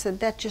amino acid,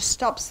 that just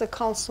stops the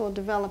cold sore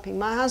developing.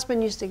 My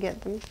husband used to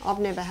get them. I've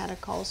never had a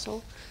cold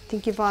sore. I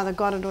think you've either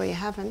got it or you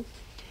haven't.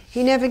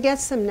 He never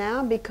gets them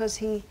now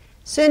because as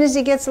soon as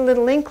he gets a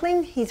little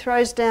inkling, he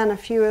throws down a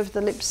few of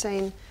the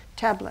lipsine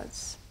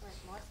tablets.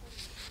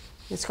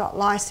 It's got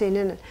lysine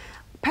in it.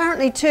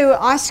 Apparently too,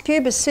 ice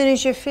cube, as soon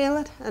as you feel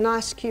it, an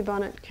ice cube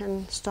on it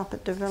can stop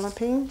it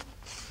developing.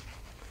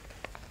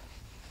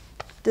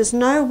 Does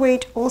no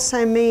wheat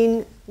also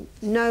mean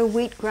no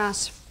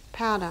wheatgrass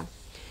powder?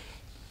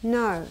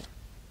 No.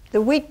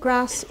 The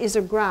wheatgrass is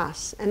a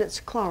grass and it's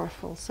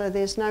chlorophyll, so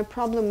there's no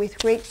problem with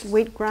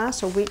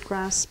wheatgrass or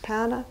wheatgrass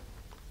powder.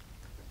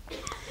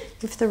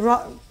 If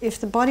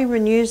the body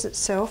renews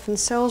itself and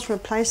cells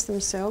replace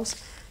themselves,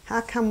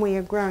 how come we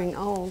are growing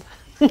old?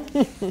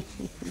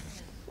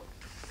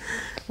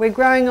 We're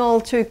growing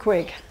all too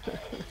quick.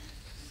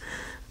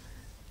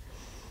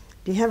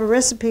 Do you have a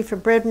recipe for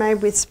bread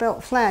made with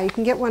spelt flour? You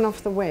can get one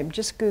off the web.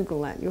 Just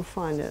Google that. You'll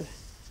find it.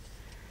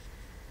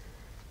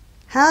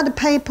 How do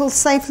people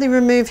safely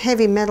remove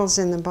heavy metals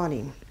in the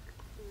body?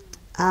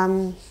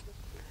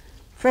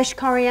 Fresh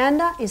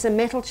coriander is a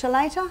metal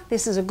chelator.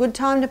 This is a good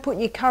time to put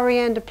your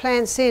coriander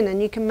plants in,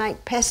 and you can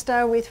make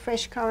pesto with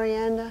fresh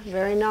coriander.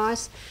 Very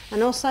nice.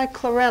 And also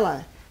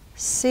chlorella.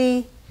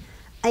 CHLOROLLA.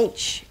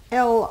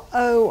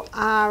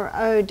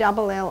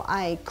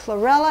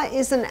 Chlorella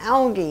is an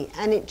algae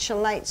and it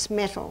chelates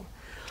metal.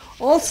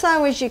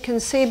 Also, as you can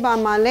see by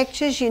my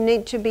lectures, you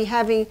need to be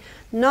having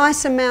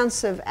nice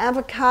amounts of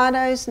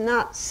avocados,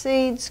 nuts,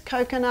 seeds,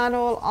 coconut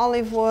oil,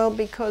 olive oil,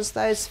 because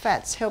those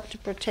fats help to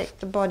protect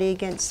the body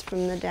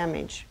from the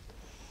damage.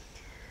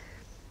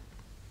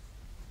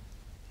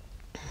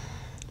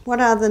 What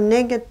are the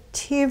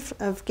negative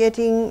of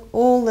getting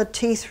all the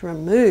teeth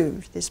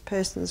removed? This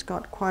person's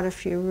got quite a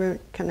few root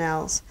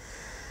canals.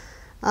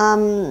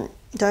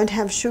 Don't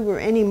have sugar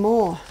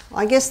anymore.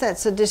 I guess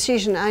that's a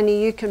decision only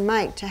you can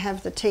make, to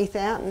have the teeth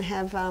out and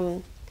have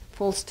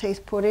false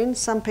teeth put in.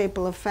 Some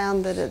people have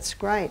found that it's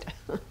great.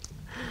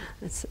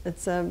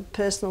 It's a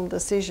personal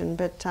decision,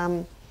 but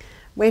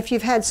if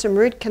you've had some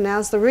root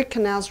canals, the root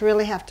canals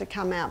really have to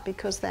come out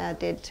because they are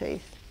dead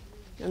teeth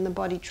and the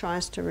body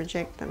tries to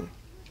reject them.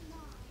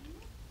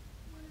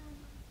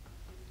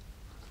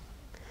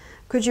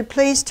 Could you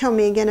please tell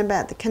me again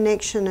about the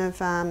connection of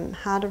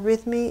heart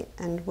arrhythmia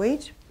and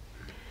wheat?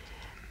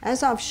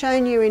 As I've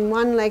shown you in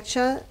one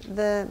lecture,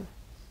 the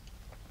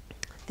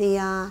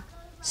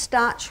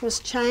starch was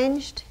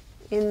changed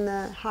in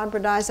the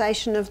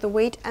hybridization of the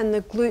wheat, and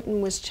the gluten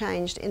was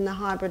changed in the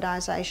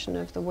hybridization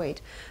of the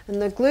wheat.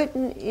 And the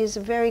gluten is a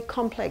very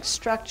complex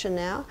structure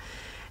now,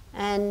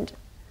 and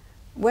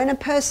when a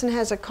person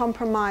has a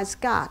compromised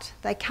gut,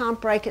 they can't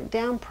break it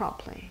down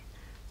properly.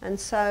 And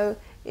so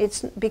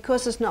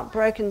because it's not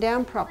broken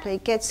down properly,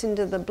 it gets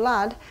into the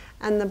blood,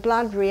 and the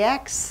blood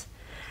reacts,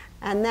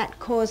 and that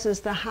causes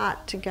the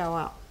heart to go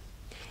up.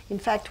 In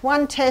fact,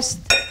 one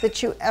test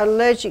that you're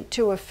allergic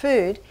to a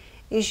food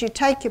is you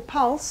take your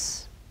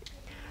pulse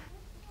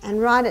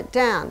and write it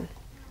down,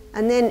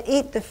 and then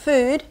eat the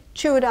food,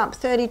 chew it up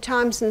 30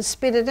 times and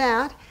spit it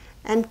out,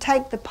 and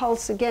take the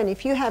pulse again.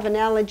 If you have an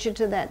allergy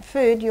to that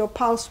food, your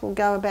pulse will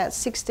go about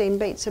 16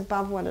 beats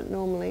above what it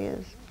normally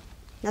is.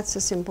 That's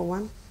a simple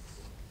one.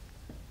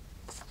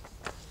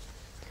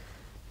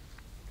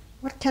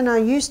 What can I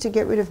use to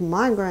get rid of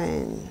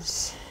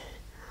migraines?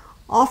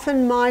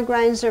 Often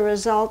migraines are a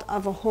result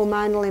of a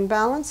hormonal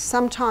imbalance.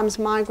 Sometimes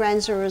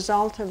migraines are a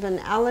result of an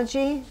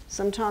allergy,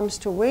 sometimes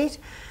to wheat.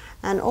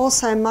 And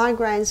also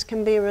migraines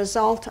can be a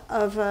result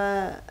of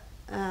a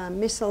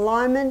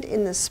misalignment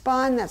in the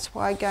spine. That's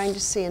why going to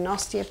see an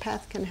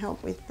osteopath can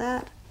help with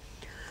that.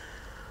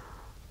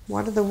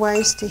 What are the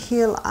ways to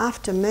heal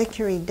after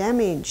mercury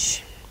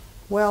damage?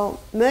 Well,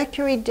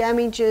 mercury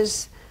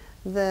damages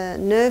the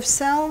nerve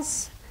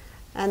cells,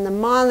 and the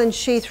myelin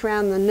sheath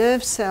around the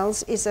nerve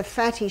cells is a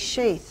fatty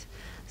sheath.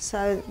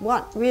 So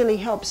what really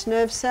helps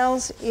nerve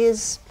cells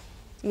is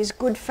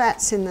good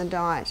fats in the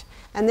diet.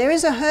 And there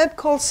is a herb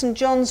called St.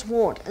 John's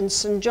wort, and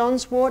St.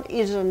 John's wort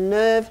is a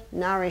nerve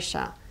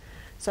nourisher.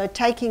 So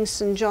taking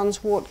St.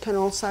 John's wort can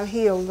also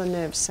heal the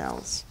nerve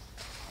cells.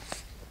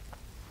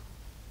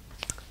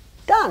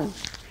 Done.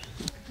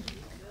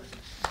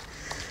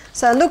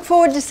 So look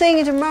forward to seeing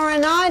you tomorrow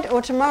night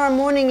or tomorrow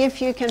morning if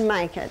you can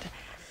make it.